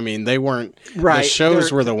 Like, I mean, they weren't... Right. The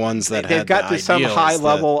shows were the ones that they've had got to some high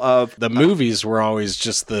level of... The movies were always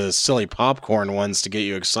just the silly popcorn ones to get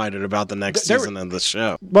you excited about the next season of the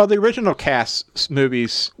show. Well, the original cast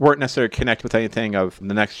movies weren't necessarily connected with anything of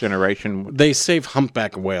the next generation. They save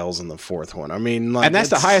humpback whales in the fourth one. I mean... Like, and that's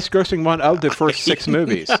the highest grossing one of the first six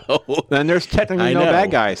movies. And there's technically no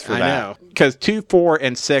bad guys for that. I know. Because 2, 4,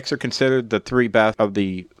 and 6 are considered the three best of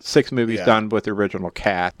the 6 movies done with the original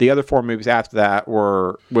cast. The other 4 movies after that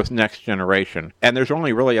were with Next Generation. And there's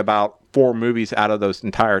only really about 4 movies out of those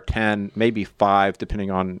entire 10, maybe 5,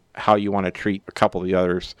 depending on how you want to treat a couple of the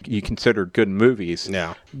others you consider good movies.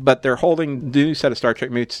 Yeah. But they're holding the new set of Star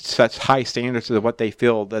Trek movies to such high standards of what they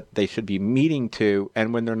feel that they should be meeting to,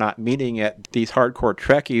 and when they're not meeting it, these hardcore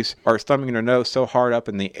Trekkies are thumbing their nose so hard up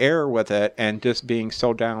in the air with it and just being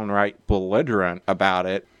so downright belligerent about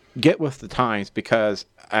it. Get with the times, because,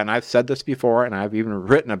 and I've said this before, and I've even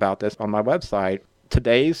written about this on my website,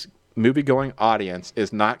 today's movie-going audience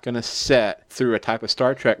is not going to sit through a type of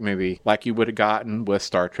Star Trek movie like you would have gotten with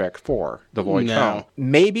Star Trek 4, The Voyage Home.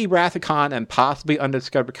 Maybe Wrath of Khan and possibly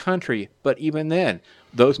Undiscovered Country, but even then,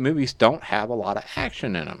 those movies don't have a lot of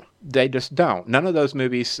action in them. They just don't. None of those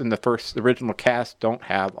movies in the original cast don't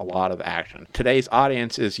have a lot of action. Today's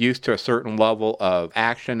audience is used to a certain level of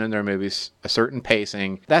action in their movies, a certain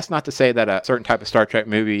pacing. That's not to say that a certain type of Star Trek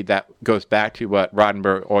movie that goes back to what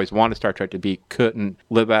Roddenberry always wanted Star Trek to be couldn't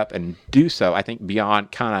live up and do so. I think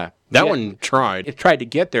Beyond kind of... That one tried. It tried to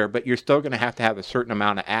get there, but you're still going to have a certain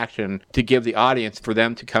amount of action to give the audience for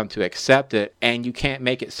them to come to accept it. And you can't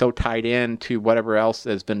make it so tied in to whatever else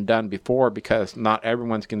has been done before, because not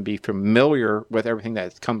everyone's going to be familiar with everything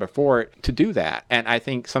that's come before it to do that. And I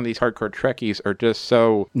think some of these hardcore Trekkies are just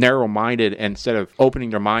so narrow-minded, instead of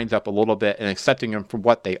opening their minds up a little bit and accepting them for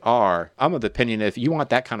what they are. I'm of the opinion if you want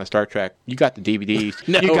that kind of Star Trek, you got the DVDs,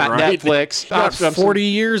 you got Netflix. You got 40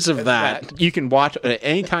 years of that. You can watch it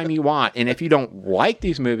anytime you want. And if you don't like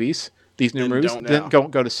these movies, these new movies, then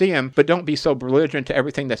don't go to see them. But don't be so belligerent to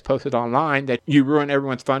everything that's posted online that you ruin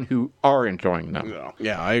everyone's fun who are enjoying them.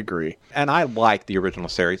 Yeah, I agree. And I like the original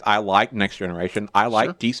series. I like Next Generation. I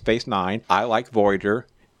like Deep Space Nine. I like Voyager.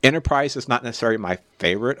 Enterprise is not necessarily my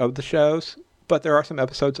favorite of the shows, but there are some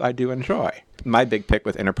episodes I do enjoy. My big pick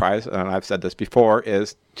with Enterprise, and I've said this before,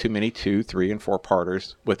 is too many 2, 3, and 4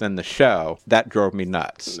 parters within the show. That drove me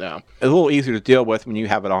nuts. Yeah. It's a little easier to deal with when you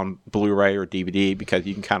have it on Blu-ray or DVD, because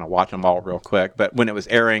you can kind of watch them all real quick. But when it was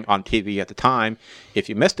airing on TV at the time, if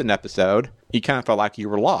you missed an episode, you kind of felt like you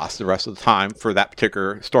were lost the rest of the time for that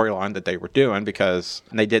particular storyline that they were doing, because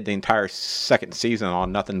they did the entire second season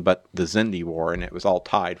on nothing but the Xindi War, and it was all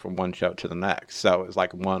tied from one show to the next. So it was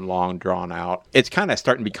like one long drawn out. It's kind of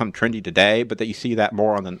starting to become trendy today, but that you see that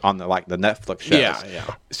more on the like the Netflix shows.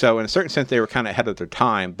 Yeah. So in a certain sense, they were kind of ahead of their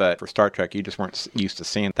time, but for Star Trek, you just weren't used to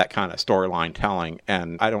seeing that kind of storyline telling,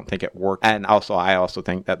 and I don't think it worked. And also, I also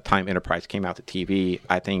think that the time Enterprise came out to TV,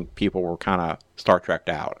 I think people were kind of Star Trek'd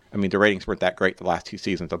out. I mean, the ratings weren't that great the last 2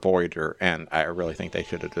 seasons of Voyager, and I really think they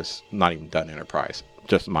should have just not even done Enterprise.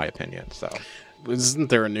 Just my opinion. So. Isn't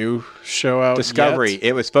there a new show out Discovery. yet?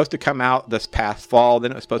 It was supposed to come out this past fall.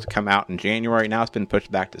 Then it was supposed to come out in January. Now it's been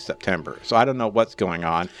pushed back to September. So I don't know what's going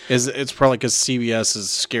on. It's probably because CBS is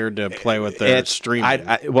scared to play with their streaming.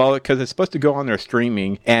 Well, because it's supposed to go on their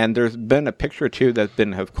streaming, and there's been a picture or two that's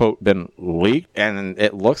been leaked, and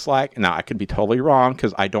it looks like, now I could be totally wrong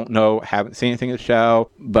because I don't know, haven't seen anything of the show,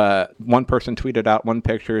 but one person tweeted out one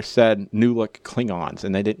picture, said new look Klingons,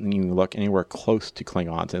 and they didn't even look anywhere close to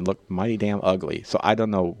Klingons and looked mighty damn ugly. So I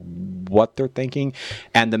don't know what they're thinking.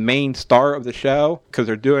 And the main star of the show, because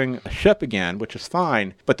they're doing a ship again, which is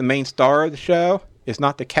fine, but the main star of the show is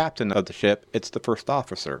not the captain of the ship, it's the first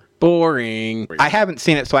officer. Boring. I haven't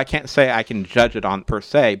seen it, so I can't say I can judge it on per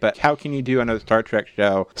se, but how can you do another Star Trek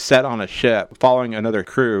show set on a ship following another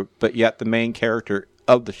crew, but yet the main character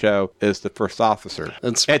of the show is the first officer?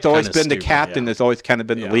 It's always been the captain. It's always kind of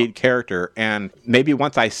been the lead character, and maybe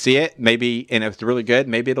once I see it, and if it's really good,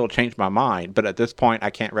 maybe it'll change my mind, but at this point I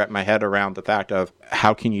can't wrap my head around the fact of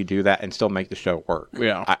how can you do that and still make the show work.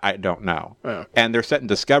 I don't know. And they're setting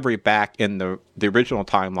Discovery back in the original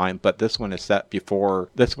timeline, but this one is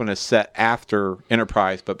set after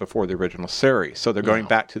Enterprise but before the original series, so they're going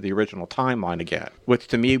back to the original timeline again, which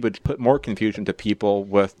to me would put more confusion to people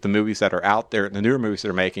with the movies that are out there, the newer movies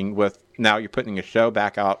they're making, with now you're putting a show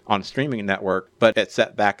back out on a streaming network, but it's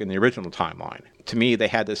set back in the original timeline. To me, they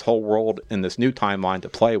had this whole world in this new timeline to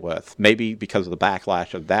play with. Maybe because of the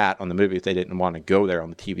backlash of that on the movies, they didn't want to go there on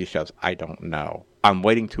the TV shows. I don't know. I'm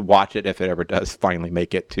waiting to watch it if it ever does finally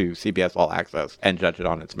make it to CBS All Access and judge it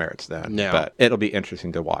on its merits then. Yeah. But it'll be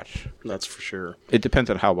interesting to watch. That's for sure. It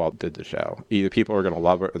depends on how well it did the show. Either people are going to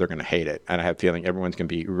love it or they're going to hate it. And I have a feeling everyone's going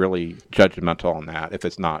to be really judgmental on that if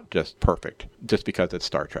it's not just perfect, just because it's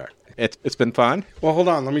Star Trek. It's been fun. Well, hold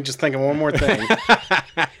on. Let me just think of one more thing.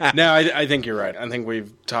 No, I think you're right. I think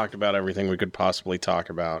we've talked about everything we could possibly talk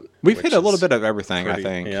about. We've hit a little bit of everything, I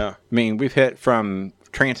think. Yeah. I mean, we've hit from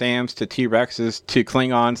Trans Ams to T-Rexes to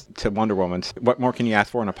Klingons to Wonder Womans. What more can you ask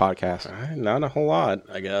for in a podcast? Not a whole lot,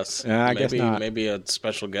 I guess. I guess not. Maybe a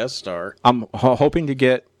special guest star. I'm hoping to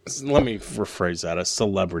get... Let me rephrase that. A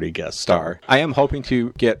celebrity guest star. I am hoping to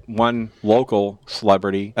get one local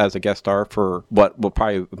celebrity as a guest star for what will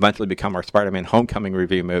probably eventually become our Spider-Man Homecoming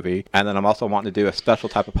review movie. And then I'm also wanting to do a special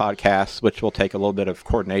type of podcast, which will take a little bit of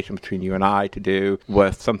coordination between you and I to do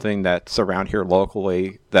with something that's around here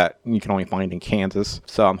locally that you can only find in Kansas.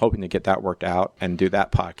 So I'm hoping to get that worked out and do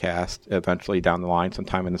that podcast eventually down the line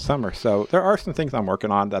sometime in the summer. So there are some things I'm working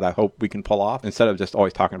on that I hope we can pull off instead of just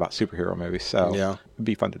always talking about superhero movies. So it'd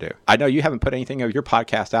be fun to do. I know you haven't put anything of your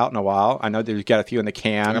podcast out in a while. I know that you've got a few in the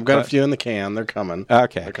can. I've got a few in the can. They're coming.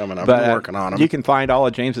 Okay. They're coming. I've been working on them. You can find all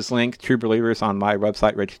of James's links, True Believers, on my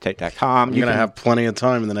website, RegistAte.com. I'm going to have plenty of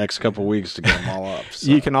time in the next couple of weeks to get them all up. So.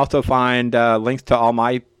 You can also find links to all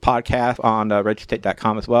my podcasts on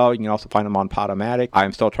RegistAte.com as well. You can also find them on Podomatic.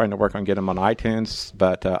 I'm still trying to work on getting them on iTunes,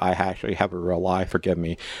 but I actually have a real lie. Forgive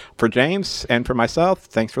me. For James and for myself,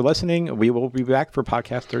 thanks for listening. We will be back for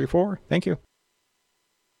podcast 34. Thank you.